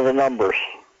in front of the numbers.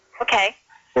 Okay.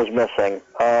 Was missing.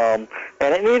 And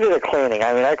it needed a cleaning.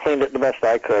 I mean, I cleaned it the best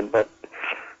I could, but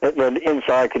the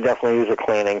inside could definitely use a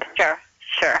cleaning. Sure.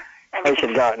 I should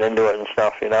have gotten into it and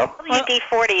stuff, you know.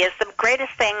 WD-40 is the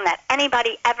greatest thing that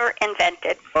anybody ever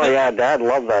invented. Oh, yeah, Dad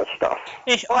loved that stuff.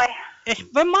 Is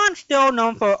Vermont still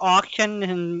known for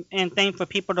auctions and things for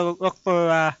people to look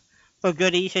for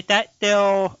goodies? Is that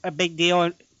still a big deal?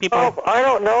 People. Oh, I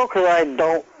don't know because I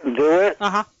don't do it.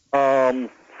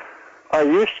 I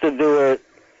used to do it.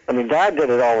 I mean, Dad did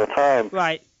it all the time.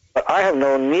 Right. But I have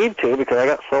no need to because I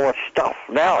got so much stuff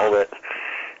now that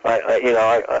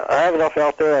I have enough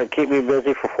out there to keep me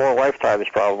busy for 4 lifetimes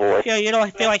probably. Yeah, you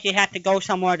don't feel like you have to go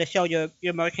somewhere to show your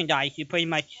merchandise. You pretty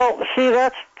much. Well, see,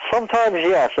 that's sometimes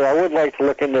yes, and I would like to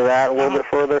look into that a little bit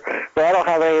further. But I don't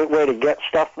have any way to get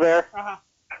stuff there. I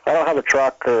don't have a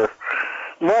truck or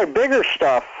my bigger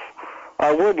stuff.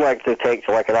 I would like to take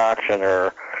to like an auction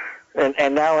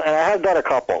and I have done a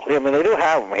couple. I mean, they do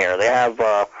have them here. They have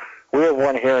we have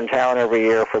one here in town every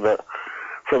year for the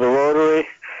Rotary.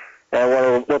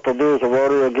 And what they'll do is the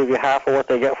Rotary will give you half of what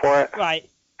they get for it. Right.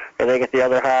 And they get the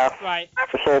other half. Right.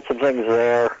 I've sold some things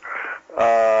there.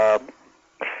 And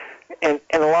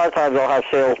a lot of times I'll have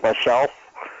sales myself.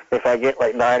 If I get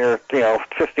like 9 or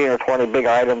 15 or 20 big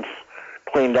items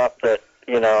cleaned up that,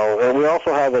 and we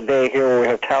also have a day here where we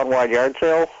have town-wide yard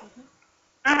sales.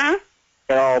 Mm-hmm.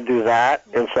 And I'll do that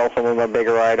and sell some of my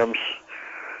bigger items.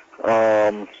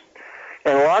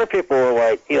 And a lot of people are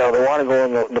like, they want to go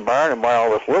in the barn and buy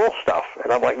all this little stuff.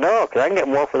 And I'm like, no, because I can get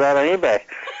more for that on eBay.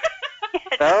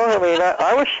 No, I mean,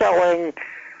 I was selling,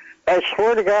 I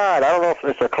swear to God, I don't know if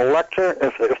it's a collector,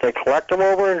 if they collect them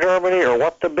over in Germany or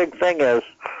what the big thing is.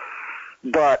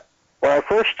 But when I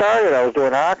first started, I was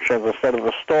doing auctions instead of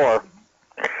the store.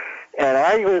 And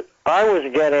I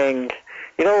was getting,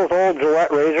 those old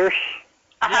Gillette razors?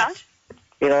 Uh-huh.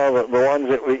 The ones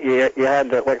that you had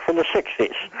that, like from the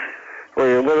 60s. Where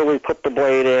you literally put the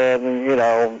blade in,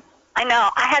 I know.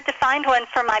 I had to find one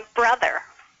for my brother.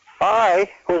 I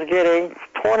was getting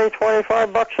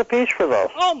 $20-25 a piece for those.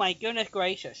 Oh my goodness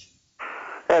gracious!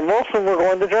 And most of them were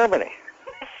going to Germany.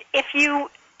 If you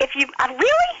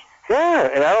really? Yeah,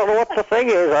 and I don't know what the thing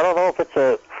is. I don't know if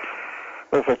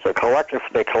it's a collector. If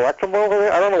they collect them over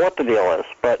there, I don't know what the deal is.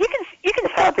 But you can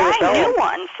still buy new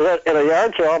ones. So at a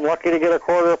yard sale, I'm lucky to get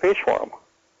 $0.25 a piece for them.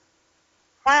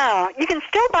 Wow, you can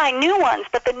still buy new ones,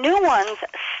 but the new ones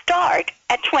start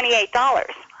at $28.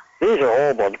 These are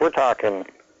old ones. We're talking.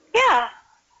 Yeah.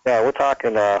 Yeah, we're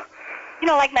talking. Like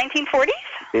 1940s?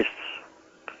 50s,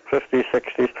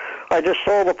 60s. I just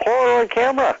sold a Polaroid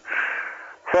camera.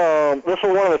 This is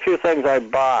one of the few things I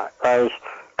bought. I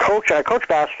coach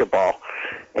basketball,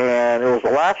 and it was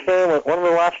the last game, one of the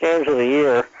last games of the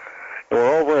year. We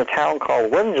were over in a town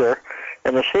called Windsor,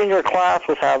 and the senior class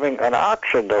was having an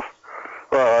auction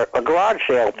or a garage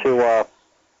sale to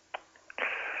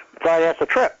finance a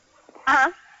trip. Uh-huh.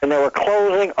 And they were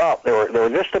closing up. They were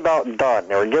just about done.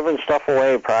 They were giving stuff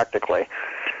away practically.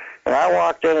 And I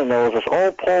walked in, and there was this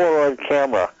old Polaroid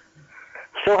camera.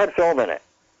 Still had film in it.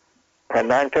 Had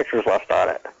 9 pictures left on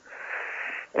it.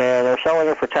 And they're selling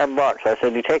it for $10. I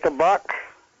said, "You take $1?"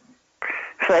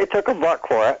 So they took $1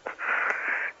 for it.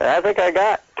 And I think I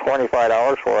got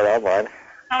 $25 for it online.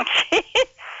 Oh, jeez.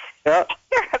 Yeah.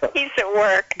 You're a piece of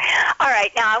work. All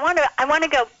right, now I want to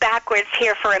go backwards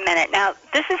here for a minute. Now,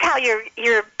 this is how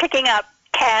you're picking up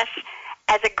cash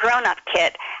as a grown-up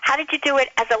kid. How did you do it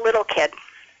as a little kid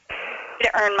to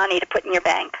earn money to put in your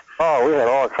bank? Oh, we had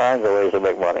all kinds of ways to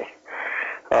make money.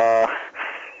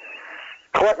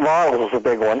 Collect models is a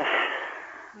big one.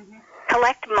 Mm-hmm.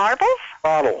 Collect marbles?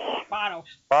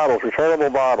 Bottles, returnable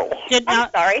bottles. I'm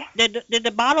sorry. Did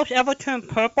the bottles ever turn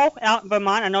purple out in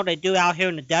Vermont? I know they do out here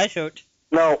in the desert.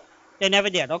 No. They never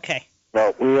did. Okay.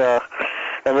 No,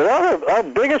 and our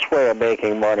biggest way of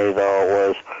making money though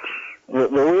was we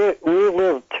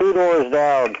lived 2 doors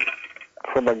down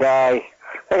from a guy.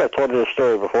 I think I told you this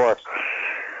story before.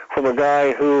 From a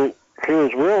guy who he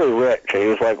was really rich. He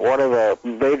was like one of the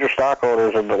major stock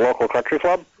owners in the local country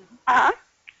club. Uh-huh.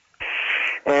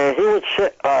 And he would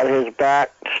sit on his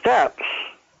back steps,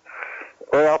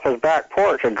 right off his back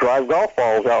porch, and drive golf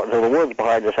balls out into the woods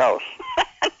behind his house.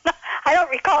 I don't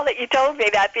recall that you told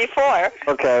me that before.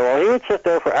 Okay, well, he would sit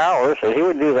there for hours, and he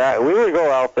would do that. We would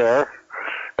go out there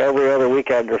every other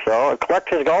weekend or so and collect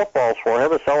his golf balls for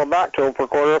him and sell them back to him for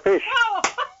 $0.25 a piece.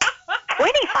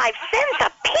 25 cents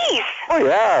a piece? Oh,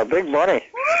 yeah, big money.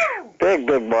 Big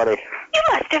money. You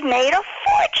must have made a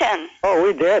fortune. Oh,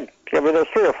 we did. I mean, there's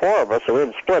 3 or 4 of us, so we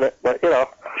didn't split it. But, you know,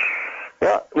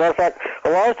 yeah. Matter of fact, a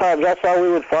lot of times that's how we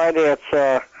would finance.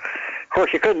 Of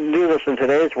course, you couldn't do this in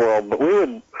today's world, but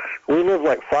we lived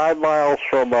like 5 miles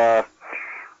from the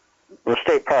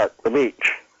state park, the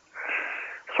beach.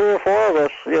 3 or 4 of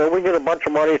us, you know, we get a bunch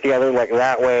of money together like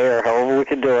that way or however we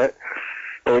could do it.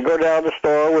 And we'd go down to the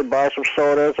store, we'd buy some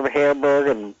sodas, some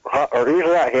hamburger, or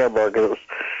usually not hamburger because it was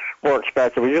more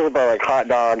expensive. We usually buy like hot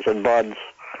dogs and buns.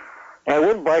 And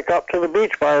we'd bike up to the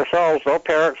beach by ourselves, no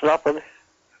parents, nothing.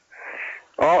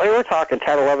 Oh, we were talking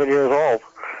 10, 11 years old.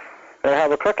 And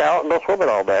have a cookout and go swimming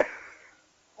all day.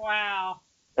 Wow.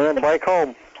 And then bike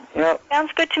home. Yep.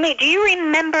 Sounds good to me. Do you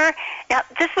remember, now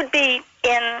this would be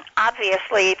in,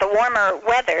 obviously, the warmer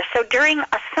weather, so during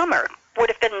a summer would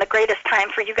have been the greatest time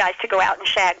for you guys to go out and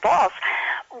shag balls.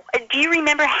 Do you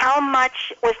remember how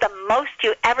much was the most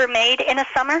you ever made in a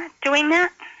summer doing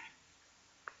that?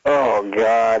 Oh,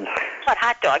 God. What,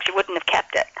 hot dogs? You wouldn't have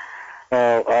kept it.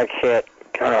 Oh, I can't.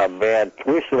 Oh, man.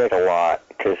 We used to make a lot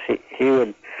because he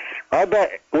would, I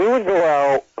bet we would go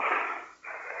out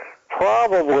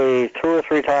probably 2 or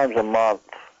 3 times a month.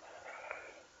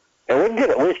 And we'd get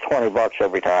at least $20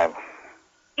 every time.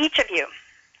 Each of you?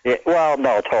 Yeah, well,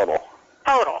 no, total.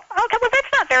 Total. Okay, well, that's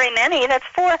not very many. That's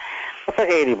 4. That's like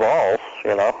 80 balls,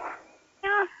 you know.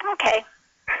 Yeah, okay.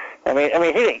 I mean,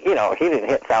 he didn't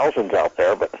hit thousands out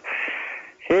there, but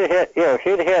he'd hit. Yeah.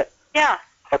 He'd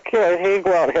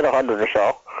go out and hit 100 or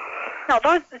so. No,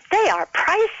 they are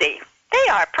pricey. They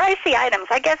are pricey items.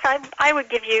 I guess I would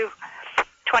give you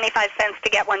 25 cents to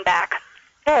get one back.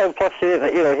 Yeah, and plus he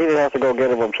didn't have to go get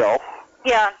them himself.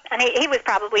 Yeah, and he was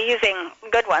probably using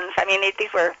good ones. I mean,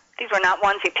 these were not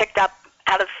ones he picked up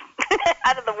out of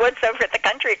out of the woods over at the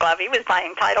country club. He was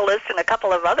buying Titleist and a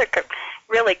couple of other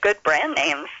really good brand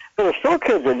names. There's still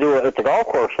kids that do it at the golf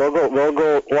course. They'll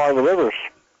go along the rivers.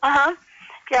 Yeah,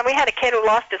 we had a kid who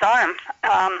lost his arm.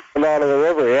 Out of the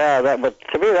river, yeah. But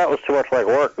to me, that was too much like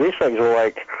work. These things were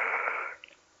like,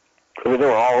 I mean, they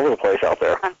were all over the place out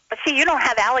there. But see, you don't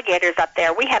have alligators up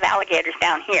there. We have alligators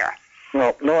down here.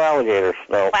 No alligators.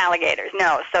 No alligators.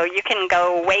 No. So you can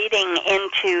go wading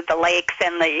into the lakes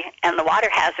and the water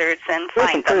hazards and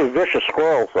There's find some them. pretty vicious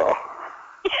squirrels, though.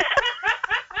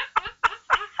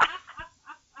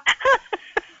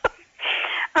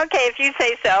 Okay, if you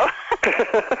say so.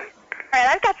 All right,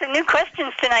 I've got some new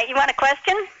questions tonight. You want a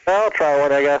question? I'll try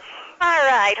one, I guess. All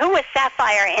right. Who was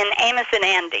Sapphire in Amos and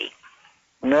Andy?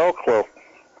 No clue.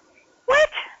 What?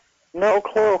 No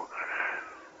clue.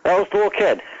 That was the little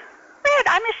kid. Fred,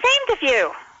 I'm ashamed of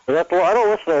you. I don't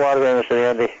listen to a lot of Amos and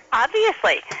Andy.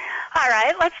 Obviously. All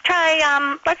right, let's try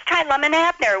Lum and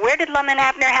Abner. Where did Lum and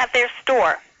Abner have their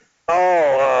store?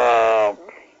 Oh,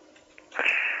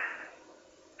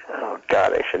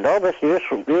 God, I should know this. You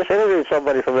just interviewed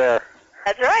somebody from there.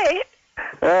 That's right.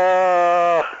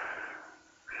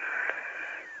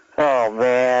 Oh,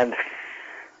 man.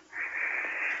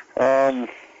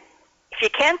 If you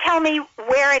can't tell me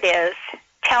where it is,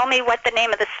 tell me what the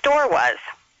name of the store was.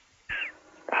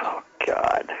 Oh,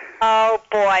 God. Oh,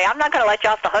 boy, I'm not going to let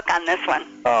you off the hook on this one.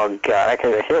 Oh, God, I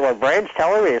can hear my brain's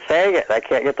telling me, it's saying it, and I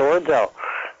can't get the words out.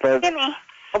 Give me.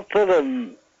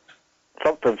 Something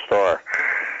store.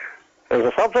 There's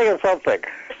a something and something.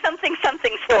 Something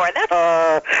store. That's...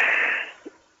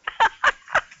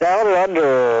 Down or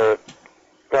under...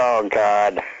 Oh,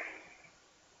 God.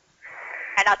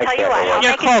 And I'll tell you what.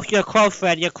 You're close,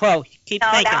 Fred. You're close. Keep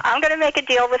thinking. No, I'm going to make a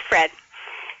deal with Fred.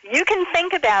 You can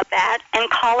think about that and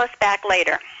call us back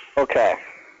later. Okay.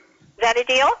 Is that a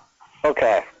deal?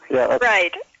 Okay. Yeah.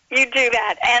 Right. You do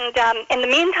that. And in the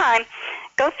meantime,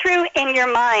 go through in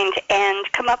your mind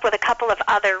and come up with a couple of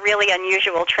other really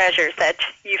unusual treasures that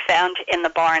you found in the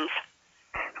barns.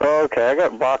 Okay, I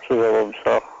got boxes of them,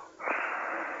 so...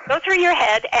 Go through your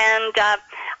head, and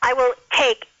I will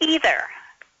take either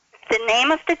the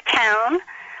name of the town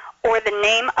or the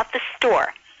name of the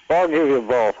store. I'll give you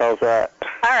both. How's that?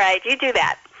 All right, you do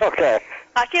that. Okay.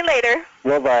 Talk to you later.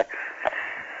 Bye-bye.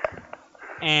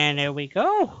 And there we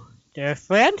go. Dear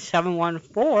friend,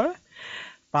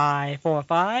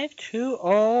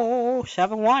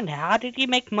 714-545-2071. How did you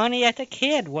make money as a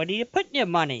kid? Where did you put your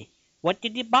money? What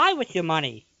did you buy with your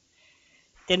money?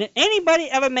 Did anybody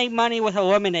ever make money with a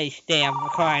lemonade stand, for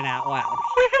crying out loud?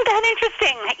 Isn't that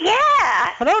interesting?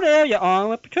 Yeah. Hello there, you're on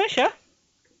with Patricia.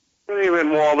 Good evening,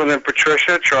 Walden and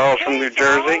Patricia. Charles from New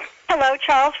Jersey. Hello,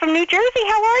 Charles from New Jersey.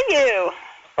 How are you?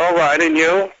 All right, and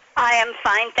you? I am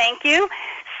fine, thank you.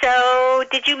 So,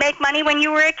 did you make money when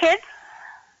you were a kid?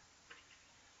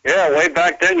 Yeah, way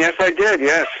back then, yes, I did,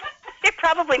 yes.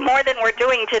 Probably more than we're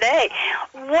doing today.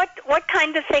 What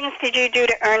kind of things did you do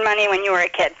to earn money when you were a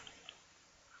kid?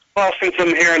 Well, since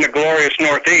I'm here in the glorious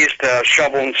Northeast,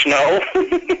 shoveling snow.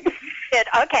 Good.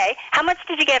 Okay. How much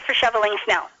did you get for shoveling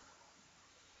snow?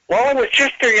 Well, it was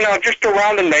just, just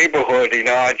around the neighborhood.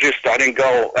 I didn't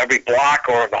go every block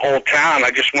or the whole town.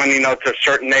 I just went, to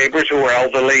certain neighbors who were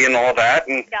elderly and all that.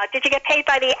 And yeah. Did you get paid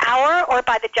by the hour or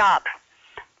by the job?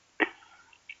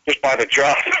 Just by the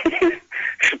job.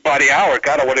 Just by the hour.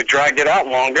 God, I would have dragged it out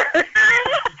longer.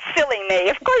 Silly me.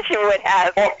 Of course you would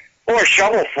have. Or a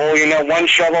shovelful, one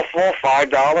shovelful,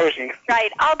 $5. And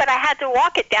right. Oh, but I had to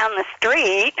walk it down the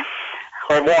street.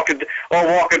 Or walk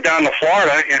it down to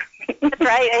Florida. Yeah. That's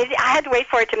right. I had to wait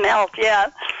for it to melt.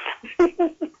 Yeah.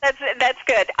 That's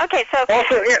good. Okay, so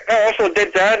I also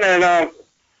did that and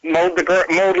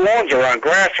mowed lawns around,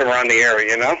 grass around the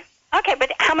area. Okay,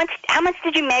 but how much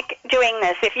did you make doing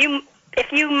this? If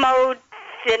you mowed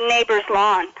the neighbor's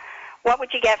lawn, what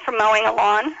would you get for mowing a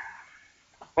lawn?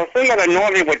 Well, the thing that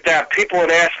annoyed me with that, people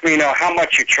would ask me, how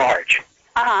much you charge.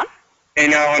 Uh-huh.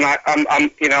 And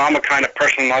I'm a kind of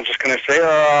person. I'm just going to say,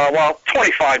 well,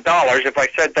 $25. If I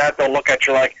said that, they'll look at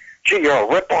you like, gee, you're a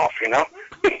ripoff, or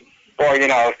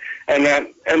and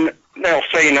they'll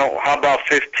say, how about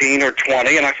 15 or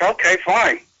 20? And I say, okay,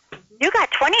 fine. You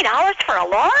got $20 for a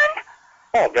lawn?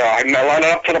 Oh, I line it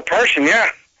up to the person, yeah.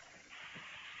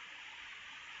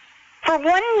 For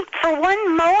one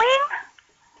mowing?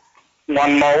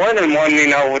 One mowing and one,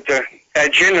 with the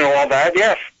edging and all that,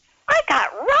 yes. I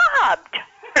got robbed.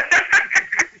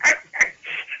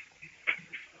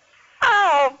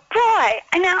 Oh, boy.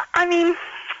 Now,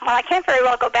 I can't very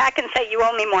well go back and say you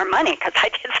owe me more money because I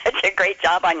did such a great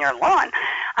job on your lawn.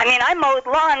 I mowed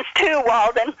lawns too,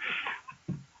 Walden.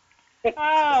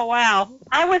 Oh, wow.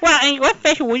 And let's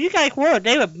face it, you guys were,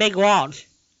 they were big lawns.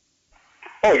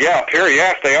 Oh, yeah, up here,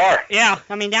 yes, they are. Yeah,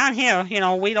 down here,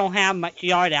 we don't have much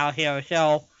yard out here,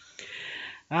 so...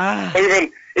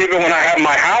 Even when I have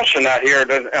my house in that here,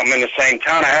 I'm in the same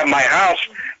town, I have my house,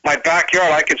 my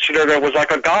backyard, I consider it was like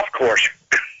a golf course.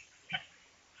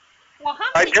 Well,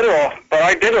 I did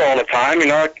it all the time,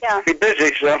 I'd be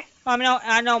busy, so...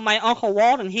 I know my Uncle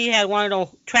Walden, he had one of those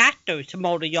tractors to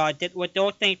mow the yard. Were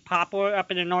those things popular up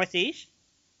in the Northeast?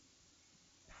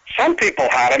 Some people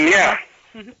had them, yeah.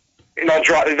 Mm-hmm.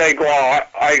 They go,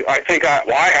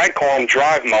 I call them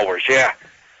drive mowers, yeah.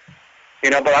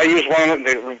 But I use one of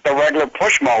the regular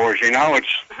push mowers,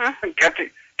 it's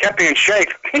kept me in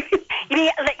shape. You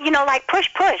mean, like push,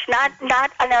 not what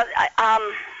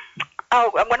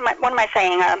am I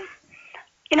saying?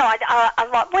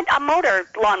 A motor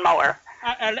lawnmower.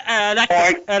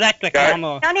 Electric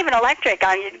lawnmower. Not even electric.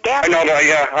 Gas.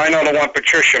 I know the one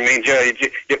Patricia means.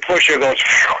 You push it, goes,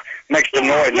 makes the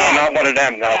noise. Yeah. No, not one of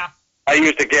them, no. Yeah. I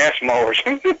use the gas mowers.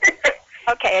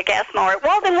 Okay, a gas mower.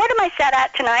 Walden, what am I set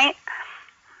at tonight?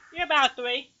 You're about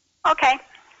 3. Okay. You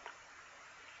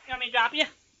want me to drop you?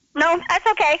 No, that's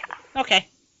okay. Okay.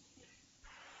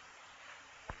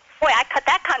 Boy, I cut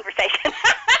that conversation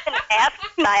in half.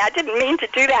 I didn't mean to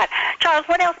do that. Charles,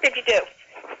 what else did you do?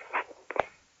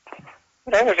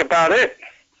 That was about it.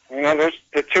 Those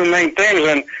the two main things.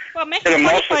 And well, making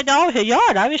 $25 a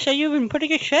yard, I would say you're in pretty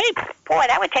good shape. Boy,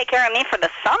 that would take care of me for the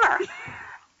summer.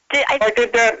 I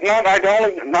did that. Not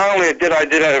only did I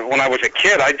did it when I was a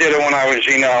kid. I did it when I was,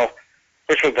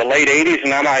 this was the late '80s,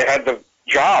 and then I had the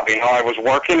job. I was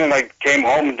working, and I came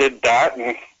home and did that.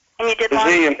 And you did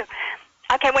lawns.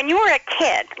 Okay, when you were a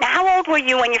kid, now how old were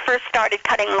you when you first started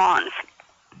cutting lawns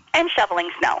and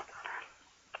shoveling snow?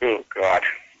 Oh God,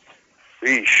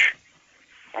 Eesh.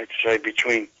 I'd say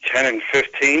between 10 and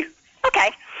 15.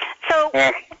 Okay, so.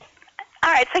 Yeah.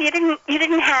 All right, so you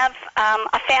didn't have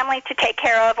a family to take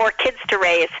care of or kids to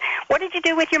raise. What did you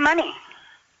do with your money?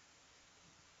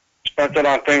 Spent it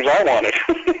on things I wanted.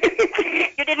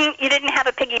 You didn't have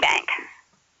a piggy bank.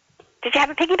 Did you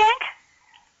have a piggy bank?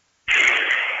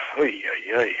 Oy.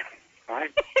 Did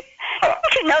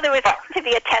you know there was going to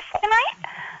be a test tonight?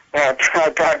 I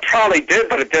probably did,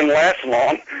 but it didn't last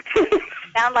long.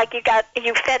 Sound like you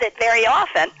fed it very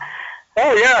often.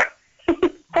 Oh yeah.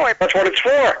 That's what it's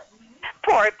for.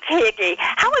 Poor piggy.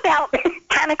 How about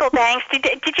mechanical banks?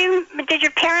 Did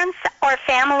your parents or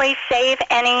family save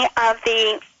any of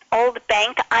the old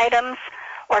bank items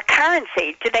or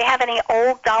currency? Did they have any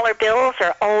old dollar bills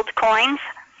or old coins?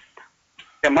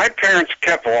 Yeah, my late parents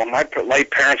kept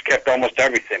almost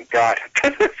everything. God.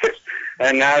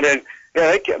 And now they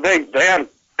had a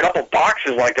couple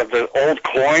boxes like of the old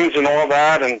coins and all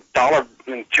that, and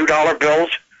 $2 bills.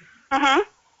 Mm-hmm.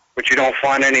 Which you don't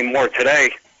find anymore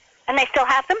today. And they still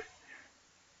have them?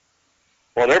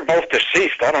 Well, they're both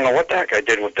deceased. I don't know what the heck I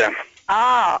did with them.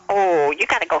 Oh, you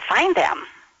got to go find them.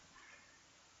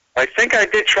 I think I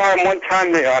did try them one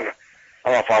time. I don't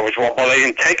know if I was wrong. Well, they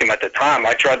didn't take them at the time.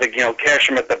 I tried to, cash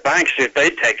them at the bank, see if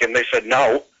they'd take them. They said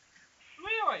no.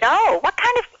 Really? No. What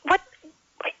kind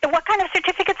of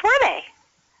certificates were they?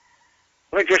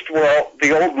 They just were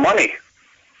the old money,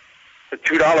 the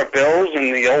 $2 bills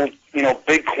and the old,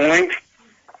 big coins.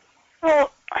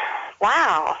 Well,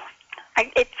 wow.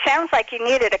 It sounds like you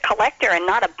needed a collector and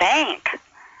not a bank.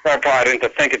 I probably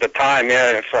didn't think at the time.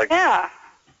 Yeah, it's like. Yeah.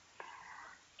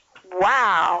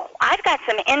 Wow. I've got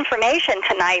some information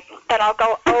tonight that I'll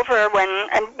go over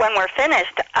when we're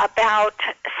finished about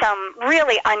some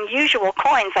really unusual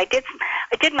coins. I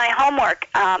did my homework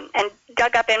and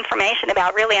dug up information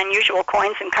about really unusual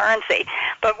coins and currency.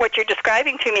 But what you're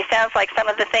describing to me sounds like some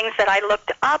of the things that I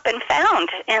looked up and found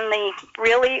in the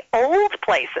really old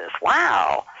places.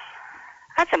 Wow.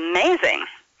 That's amazing.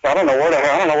 I don't know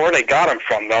where they got them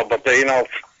from though, but they,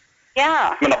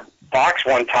 Yeah. I'm in a box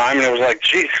one time and it was like,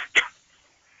 geez.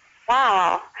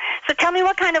 Wow. So tell me,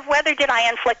 what kind of weather did I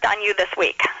inflict on you this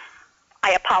week?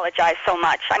 I apologize so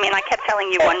much. I mean, I kept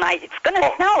telling you one night, it's going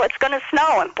to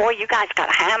snow, and boy, you guys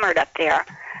got hammered up there.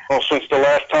 Well, since the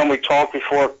last time we talked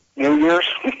before New Year's.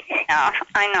 Yeah,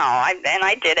 I know, and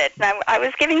I did it. And I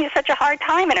was giving you such a hard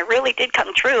time, and it really did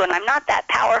come true, and I'm not that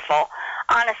powerful.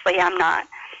 Honestly, I'm not.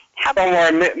 Don't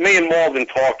worry, me and Walden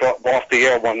talked off the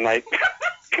air one night.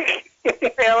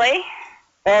 Really?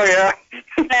 Oh, yeah.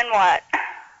 Then what?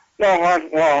 No,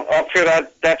 after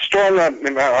that storm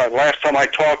last time I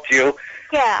talked to you,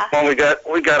 yeah. Well,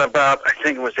 we got about, I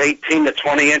think it was 18 to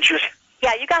 20 inches.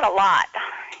 Yeah, you got a lot.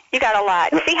 You got a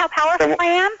lot. See how powerful I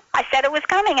am? I said it was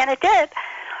coming, and it did.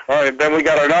 All right, then we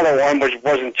got another one, which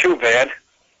wasn't too bad.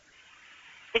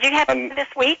 Did you have this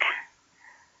week?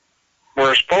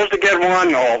 We're supposed to get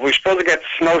one. No, we're supposed to get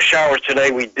snow showers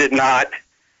today. We did not.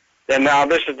 And now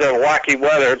this is the wacky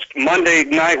weather. It's Monday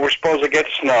night. We're supposed to get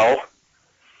snow.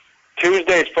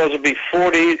 Tuesday it's supposed to be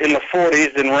 40 in the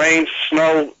 40s, then rain,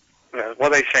 snow. What are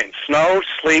they saying? Snow,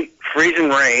 sleet, freezing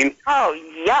rain. Oh,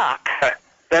 yuck.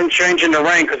 Then changing the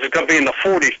rain because it's going to be in the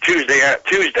 40s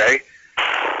Tuesday.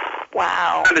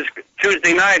 Wow. And it's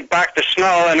Tuesday night, back to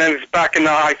snow, and then it's back in the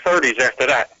high 30s after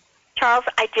that. Charles,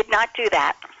 I did not do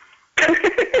that.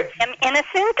 I'm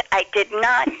innocent. I did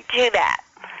not do that.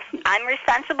 I'm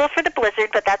responsible for the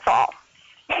blizzard, but that's all.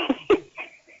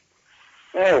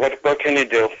 Yeah, what can you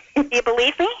do? Do you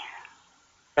believe me?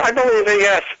 I believe it,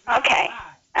 yes. Okay.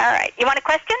 All right. You want a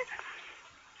question?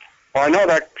 Well, I know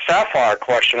that Sapphire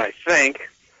question, I think.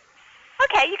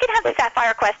 Okay, you can have the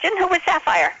Sapphire question. Who was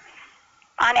Sapphire?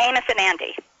 On Amos and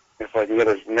Andy. If I can get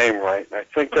his name right. I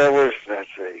think that was, let's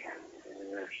see,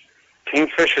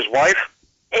 Kingfish's wife?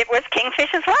 It was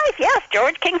Kingfish's wife, yes.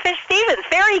 George Kingfish Stevens.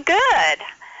 Very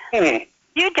good.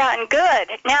 You done good.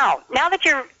 Now that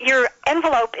your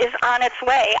envelope is on its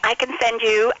way, I can send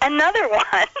you another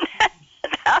one.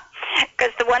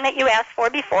 Because the one that you asked for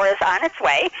before is on its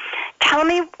way. Tell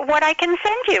me what I can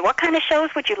send you. What kind of shows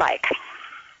would you like?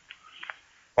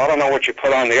 I don't know what you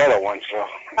put on the other one, so.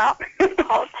 Well,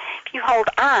 if you hold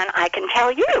on, I can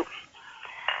tell you.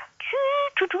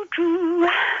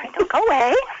 Don't go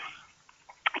away.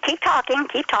 Keep talking.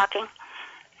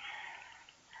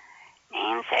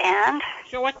 Names and...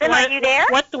 So are you there?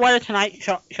 What's the weather tonight,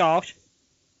 Charles?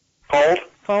 Cold?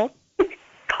 Cold. Okay.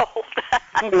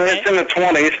 It's in the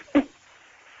 20s.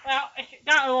 Well, it's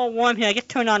got a little warm here. I just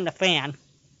turned on the fan.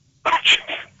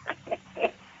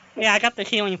 Yeah, I got the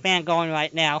ceiling fan going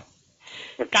right now.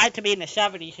 Got it to be in the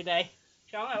 70s today.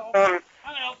 So I'm gonna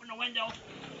open the window.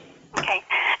 Okay.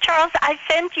 Charles, I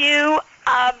sent you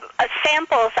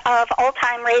samples of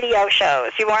old-time radio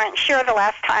shows. You weren't sure the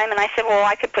last time, and I said, well,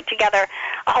 I could put together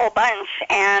a whole bunch,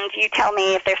 and you tell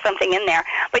me if there's something in there.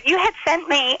 But you had sent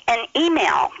me an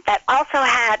email that also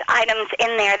had items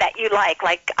in there that you like.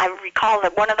 Like, I recall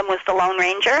that one of them was the Lone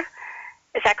Ranger.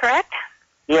 Is that correct?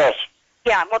 Yes.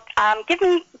 Yeah. Well, give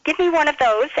me one of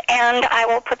those, and I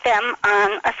will put them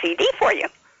on a CD for you.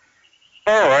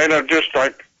 All right.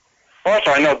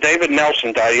 Also, I know David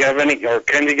Nelson died. Do you have any, or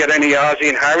can you get any Ozzie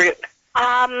and Harriet?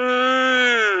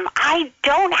 I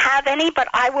don't have any, but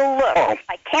I will look. Oh. If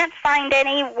I can't find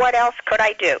any, what else could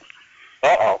I do?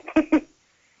 Uh-oh.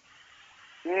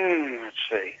 Let's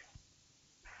see.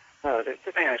 Oh, this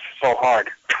is so hard.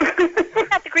 What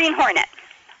about the Green Hornet?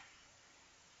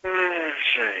 Let's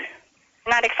see.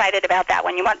 I'm not excited about that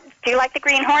one. Do you like the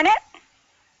Green Hornet?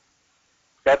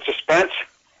 Got suspense?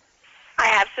 I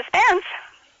have suspense.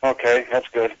 Okay, that's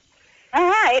good. All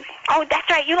right. Oh, that's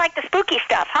right. You like the spooky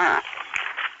stuff, huh?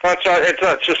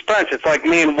 It's suspense. It's like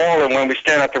me and Walden when we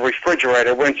stand at the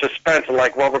refrigerator. We're in suspense of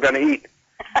like what we're going to eat.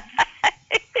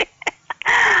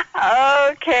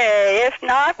 Okay, if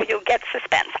not, you'll get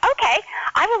suspense. Okay,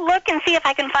 I will look and see if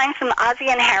I can find some Ozzie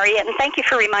and Harriet, and thank you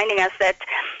for reminding us that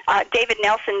David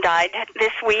Nelson died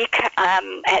this week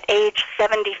at age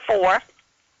 74.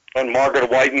 And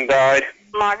Margaret Whiting died.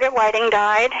 Margaret Whiting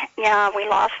died. Yeah, we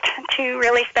lost two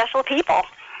really special people.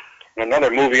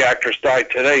 Another movie actress died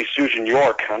today, Susan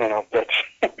York. I don't know if that's...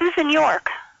 Susan York.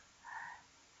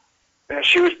 Yeah,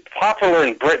 she was popular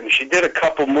in Britain. She did a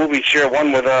couple movies here,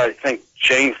 one with, I think,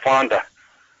 Jane Fonda.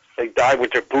 They died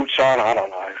with their boots on. I don't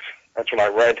know. That's what I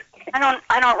read. I don't,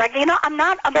 you know, I'm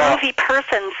not a movie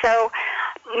person, so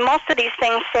most of these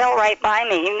things sail right by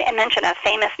me. You mention a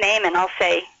famous name, and I'll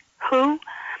say, who?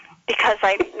 Because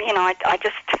I'm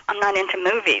not into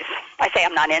movies. I say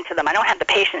I'm not into them. I don't have the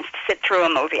patience to sit through a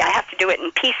movie. I have to do it in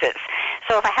pieces.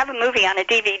 So if I have a movie on a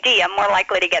DVD, I'm more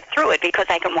likely to get through it because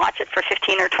I can watch it for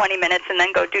 15 or 20 minutes and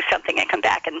then go do something and come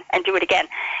back and do it again.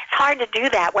 It's hard to do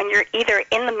that when you're either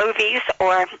in the movies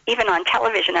or even on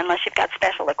television unless you've got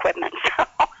special equipment. So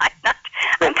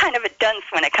I'm kind of a dunce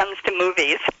when it comes to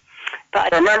movies.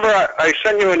 But remember, I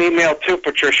sent you an email too,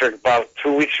 Patricia, about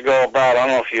 2 weeks ago about, I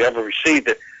don't know if you ever received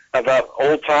it, about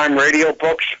old-time radio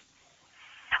books.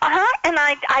 And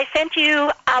I sent you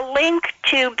a link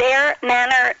to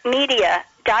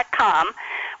bearmanormedia.com,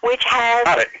 which has...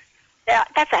 Got it.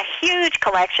 That's a huge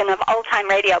collection of old-time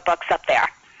radio books up there.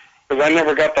 Because I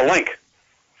never got the link.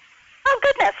 Oh,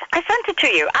 goodness. I sent it to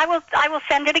you. I will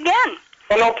send it again.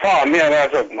 Well, no problem. Yeah,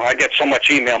 I get so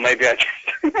much email. Maybe I just...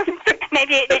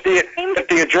 Maybe if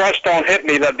the address don't hit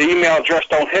me, the email address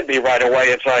don't hit me right away,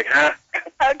 it's like, huh?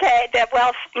 Okay,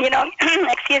 well, you know,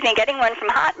 excuse me, getting one from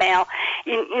Hotmail,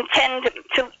 you tend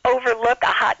to overlook a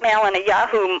Hotmail and a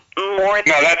Yahoo more than...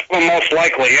 No, that's most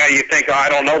likely. Yeah, you think, I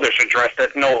don't know this address.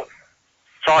 That's no...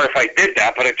 Sorry if I did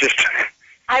that, but it just...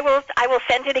 I will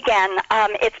send it again.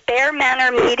 It's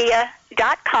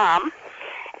bearmanormedia.com.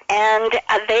 And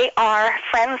they are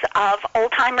friends of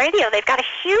old-time radio. They've got a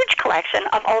huge collection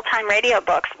of old-time radio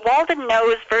books. Walden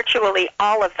knows virtually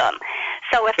all of them.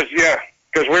 So if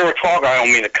because we were talking. I don't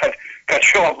mean to cut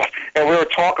you off, but we were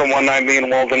talking one night, me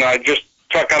and Walden. I just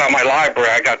took out of my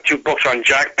library. I got 2 books on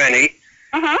Jack Benny,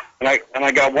 and I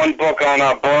got 1 book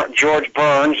on George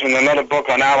Burns and another book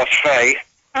on Alice Faye.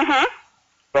 So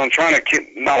I'm trying to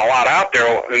keep not a lot out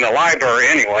there in the library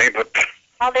anyway, but.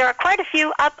 Well, there are quite a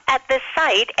few up at this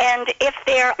site, and if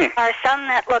there are some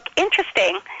that look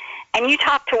interesting, and you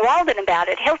talk to Walden about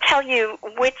it, he'll tell you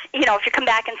which, you know, if you come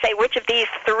back and say which of these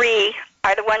 3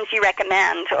 are the ones you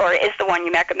recommend, or is the one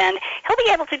you recommend, he'll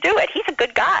be able to do it. He's a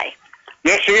good guy.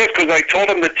 Yes, he is, because I told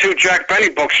him the 2 Jack Benny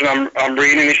books that I'm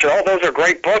reading, and he said, oh, those are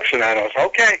great books, and I was,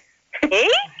 okay.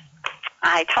 See?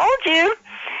 I told you.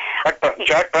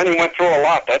 Jack Benny went through a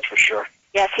lot, that's for sure.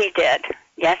 Yes, he did.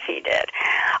 Yes, he did.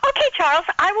 Okay, Charles,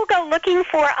 I will go looking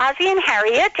for Ozzie and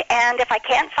Harriet, and if I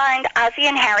can't find Ozzie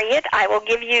and Harriet, I will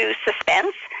give you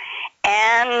suspense.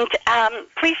 And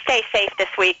please stay safe this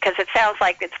week, because it sounds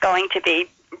like it's going to be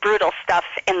brutal stuff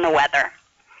in the weather.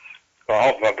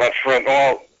 Well, that's for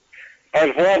all.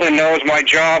 As Walden knows, my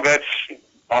job,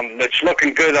 it's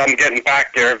looking good. I'm getting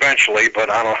back there eventually, but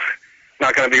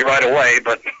not going to be right away.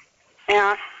 But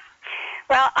yeah.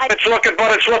 Well, it's looking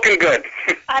good.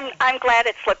 I'm glad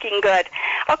it's looking good.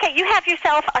 Okay, you have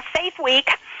yourself a safe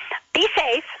week. Be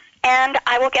safe, and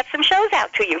I will get some shows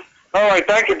out to you. All right,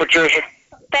 thank you, Patricia.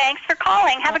 Thanks for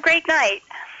calling. Have a great night.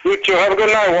 You too. Have a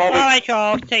good night, Walden. All right,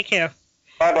 Charles. Take care.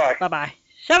 Bye-bye. Bye-bye.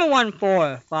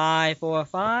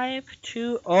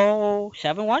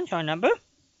 714-545-2071 is our number.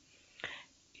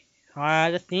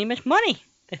 The theme is money.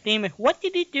 The theme is, what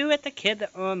did he do as a kid to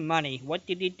earn money? What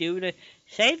did he do to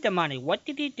save the money? What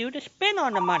did he do to spend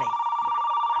on the money?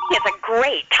 It's a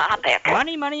great topic.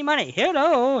 Money, money, money.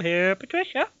 Hello, here,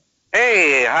 Patricia.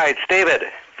 Hey, hi, it's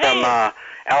David from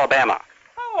Alabama.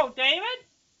 Hello, David.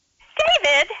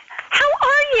 David, how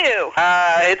are you?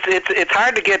 It's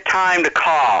hard to get time to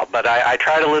call, but I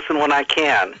try to listen when I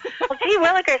can. Well, gee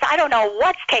willikers, I don't know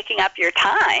what's taking up your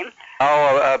time.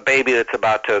 Oh, a baby that's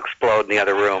about to explode in the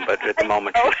other room, but at the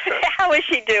moment she's... How is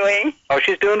she doing? Oh,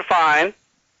 she's doing fine.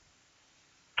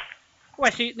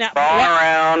 Well, she now Falling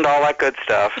around, all that good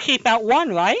stuff. She's about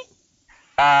 1, right?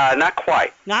 Not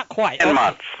quite. Not quite. 10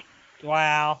 months.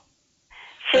 Wow.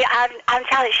 See, I'm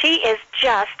telling you, she is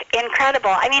just incredible.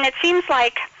 I mean, it seems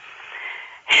like,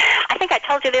 I think I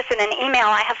told you this in an email,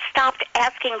 I have stopped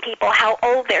asking people how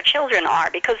old their children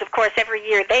are because, of course, every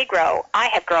year they grow, I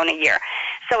have grown a year.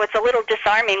 So it's a little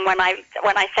disarming when I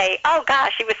say, oh,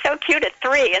 gosh, he was so cute at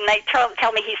 3, and they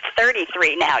tell me he's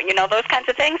 33 now, you know, those kinds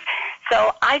of things.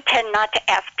 So I tend not to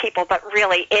ask people, but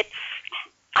really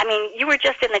I mean, you were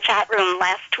just in the chat room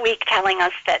last week telling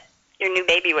us that your new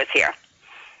baby was here.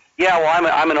 Yeah, well,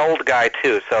 I'm an old guy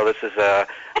too, so this is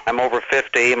I'm over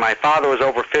 50. My father was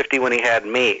over 50 when he had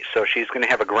me, so she's going to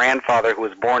have a grandfather who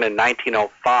was born in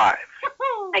 1905.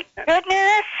 My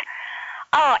goodness.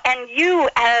 Oh, and you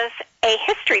as a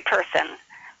history person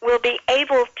will be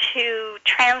able to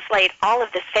translate all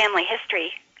of this family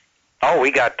history. Oh,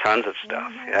 we got tons of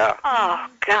stuff, yeah. Oh,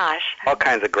 gosh. All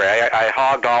kinds of great. I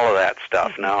hogged all of that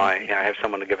stuff. Now I have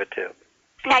someone to give it to.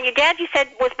 Now, your dad, you said,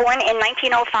 was born in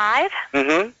 1905?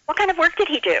 Mm-hmm. What kind of work did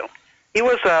he do? He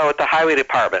was with the highway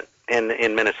department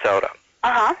in Minnesota.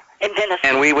 Uh-huh, in Minnesota.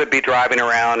 And we would be driving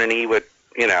around, and he would,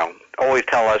 always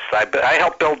tell us, I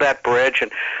helped build that bridge.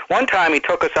 And one time he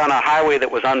took us on a highway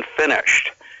that was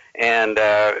unfinished. And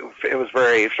it was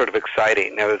very sort of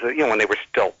exciting. It was, when they were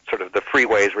still sort of, the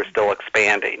freeways were still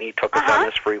expanding. He took us on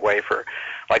this freeway for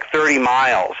like 30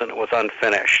 miles, and it was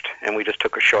unfinished, and we just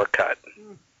took a shortcut.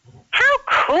 How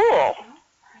cool.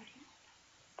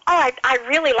 Oh, I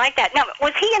really like that. Now,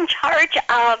 was he in charge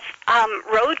of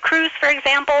road crews, for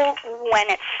example, when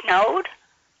it snowed?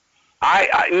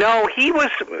 No, he was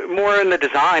more in the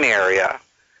design area.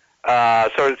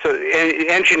 So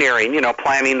engineering,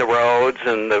 planning the roads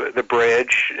and the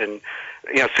bridge, and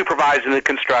supervising the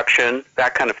construction,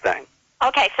 that kind of thing.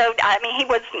 Okay, so I mean, he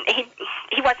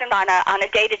wasn't on a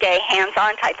day-to-day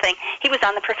hands-on type thing. He was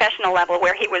on the professional level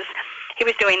where he was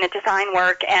doing the design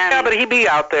work. And yeah, but he'd be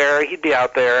out there. It's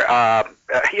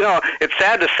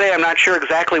sad to say I'm not sure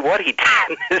exactly what he did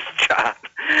in his job,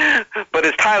 but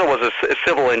his title was a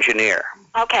civil engineer.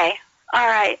 Okay, all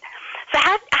right. So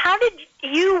how did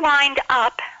you wind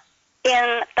up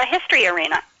in the history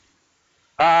arena?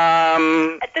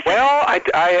 Well,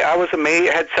 I was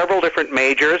had several different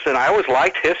majors, and I always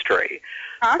liked history.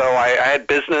 Huh? So I had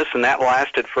business, and that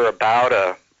lasted for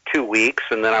about 2 weeks,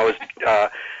 and then I was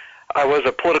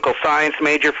a political science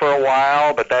major for a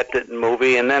while, but that didn't move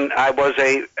me. And then I was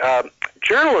a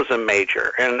journalism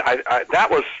major, and that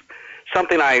was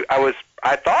something I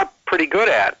thought pretty good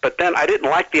at. But then I didn't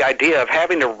like the idea of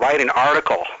having to write an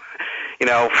article.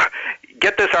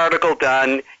 Get this article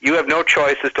done. You have no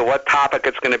choice as to what topic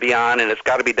it's going to be on, and it's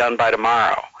got to be done by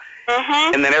tomorrow.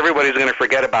 Mm-hmm. And then everybody's going to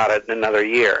forget about it in another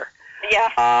year.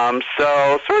 Yeah.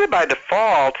 So sort of by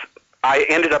default, I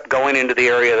ended up going into the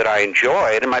area that I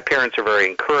enjoyed, and my parents are very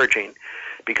encouraging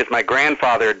because my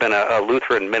grandfather had been a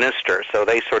Lutheran minister, so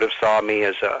they sort of saw me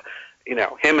as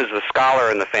him as the scholar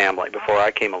in the family before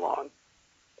I came along.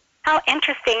 How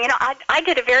interesting. I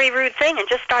did a very rude thing and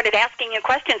just started asking you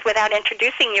questions without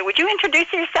introducing you. Would you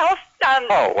introduce yourself?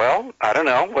 Oh, well, I don't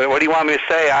know. What do you want me to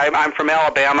say? I'm from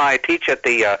Alabama. I teach at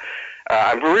the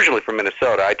I'm originally from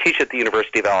Minnesota. I teach at the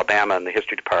University of Alabama in the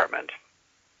history department.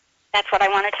 That's what I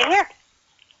wanted to hear.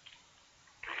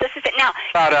 This is it now.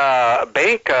 About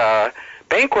bank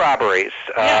robberies.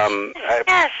 Yes.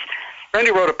 A friend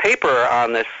who wrote a paper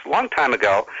on this a long time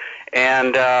ago,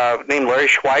 and named Larry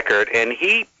Schweikert, and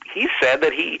he said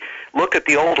that he looked at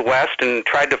the Old West and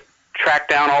tried to track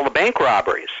down all the bank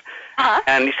robberies. Uh-huh.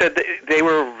 And he said that they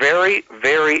were very,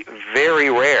 very, very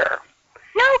rare.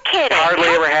 No kidding. It hardly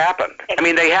ever happened. I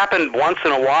mean, they happened once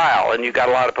in a while, and you got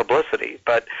a lot of publicity.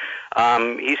 But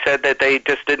he said that they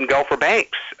just didn't go for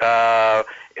banks.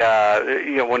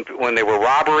 When they were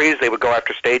robberies, they would go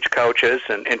after stagecoaches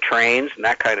and trains and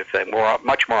that kind of thing,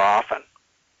 much more often.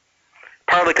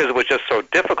 Partly because it was just so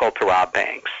difficult to rob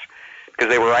banks, because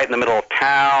they were right in the middle of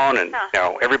town, and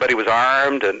everybody was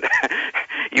armed, and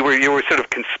you were sort of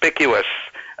conspicuous,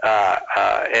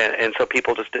 and so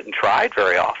people just didn't try it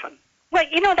very often. Well,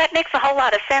 that makes a whole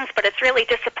lot of sense, but it's really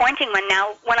disappointing when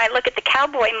I look at the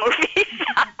cowboy movies,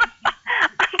 I'm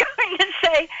going to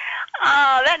say,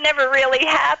 oh, that never really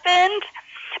happened.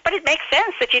 But it makes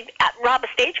sense that you'd rob a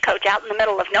stagecoach out in the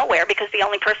middle of nowhere because the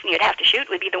only person you'd have to shoot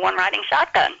would be the one riding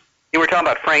shotgun. You were talking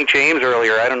about Frank James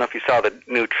earlier. I don't know if you saw the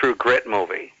new True Grit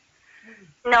movie.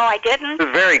 No, I didn't. It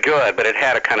was very good, but it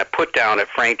had a kind of put down at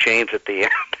Frank James at the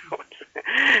end.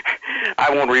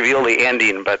 I won't reveal the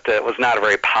ending, but it was not a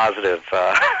very positive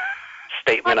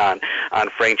statement on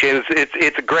Frank James.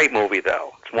 It's a great movie,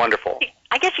 though. It's wonderful.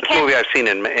 I guess you it's can't. A movie I've seen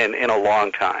in a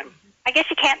long time. I guess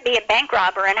you can't be a bank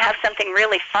robber and have something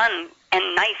really fun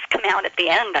and nice come out at the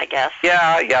end, I guess.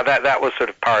 Yeah, that was sort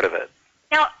of part of it.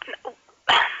 Now,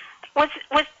 were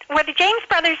the James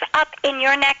brothers up in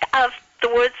your neck of the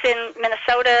woods in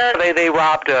Minnesota? They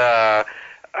robbed.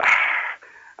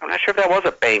 I'm not sure if that was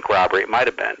a bank robbery. It might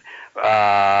have been.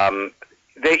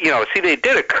 They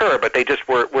did occur, but they just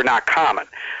were not common.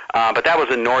 But that was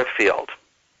in Northfield,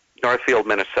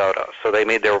 Minnesota. So they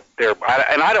made their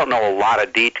and I don't know a lot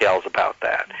of details about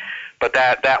that, but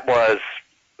that was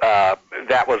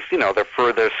the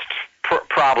furthest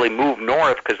probably moved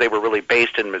north because they were really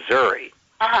based in Missouri.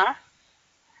 Uh-huh.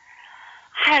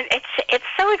 It's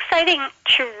so exciting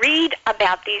to read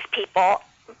about these people,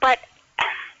 but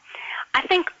I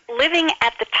think living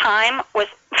at the time was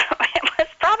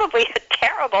probably a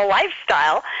terrible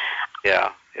lifestyle.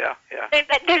 Yeah.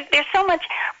 There's so much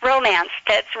romance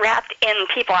that's wrapped in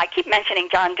people. I keep mentioning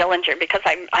John Dillinger because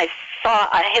I saw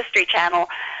a History Channel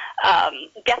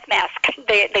death mask.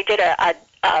 They did a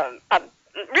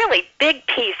really big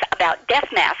piece about death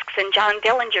masks, and John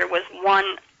Dillinger was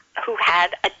one who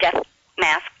had a death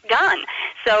mask done.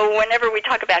 So whenever we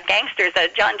talk about gangsters,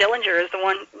 John Dillinger is the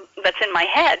one that's in my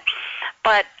head.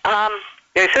 But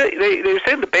they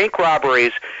said the bank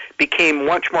robberies became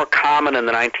much more common in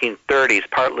the 1930s,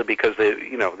 partly because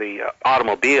the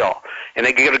automobile, and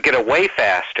they could get away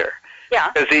faster.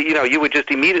 Yeah. Because you would just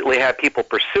immediately have people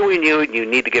pursuing you, and you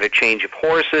need to get a change of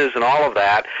horses and all of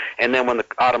that. And then when the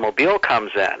automobile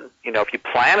comes in, if you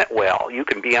plan it well, you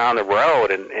can be on the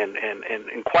road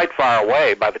and quite far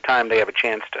away by the time they have a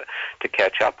chance to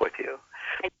catch up with you.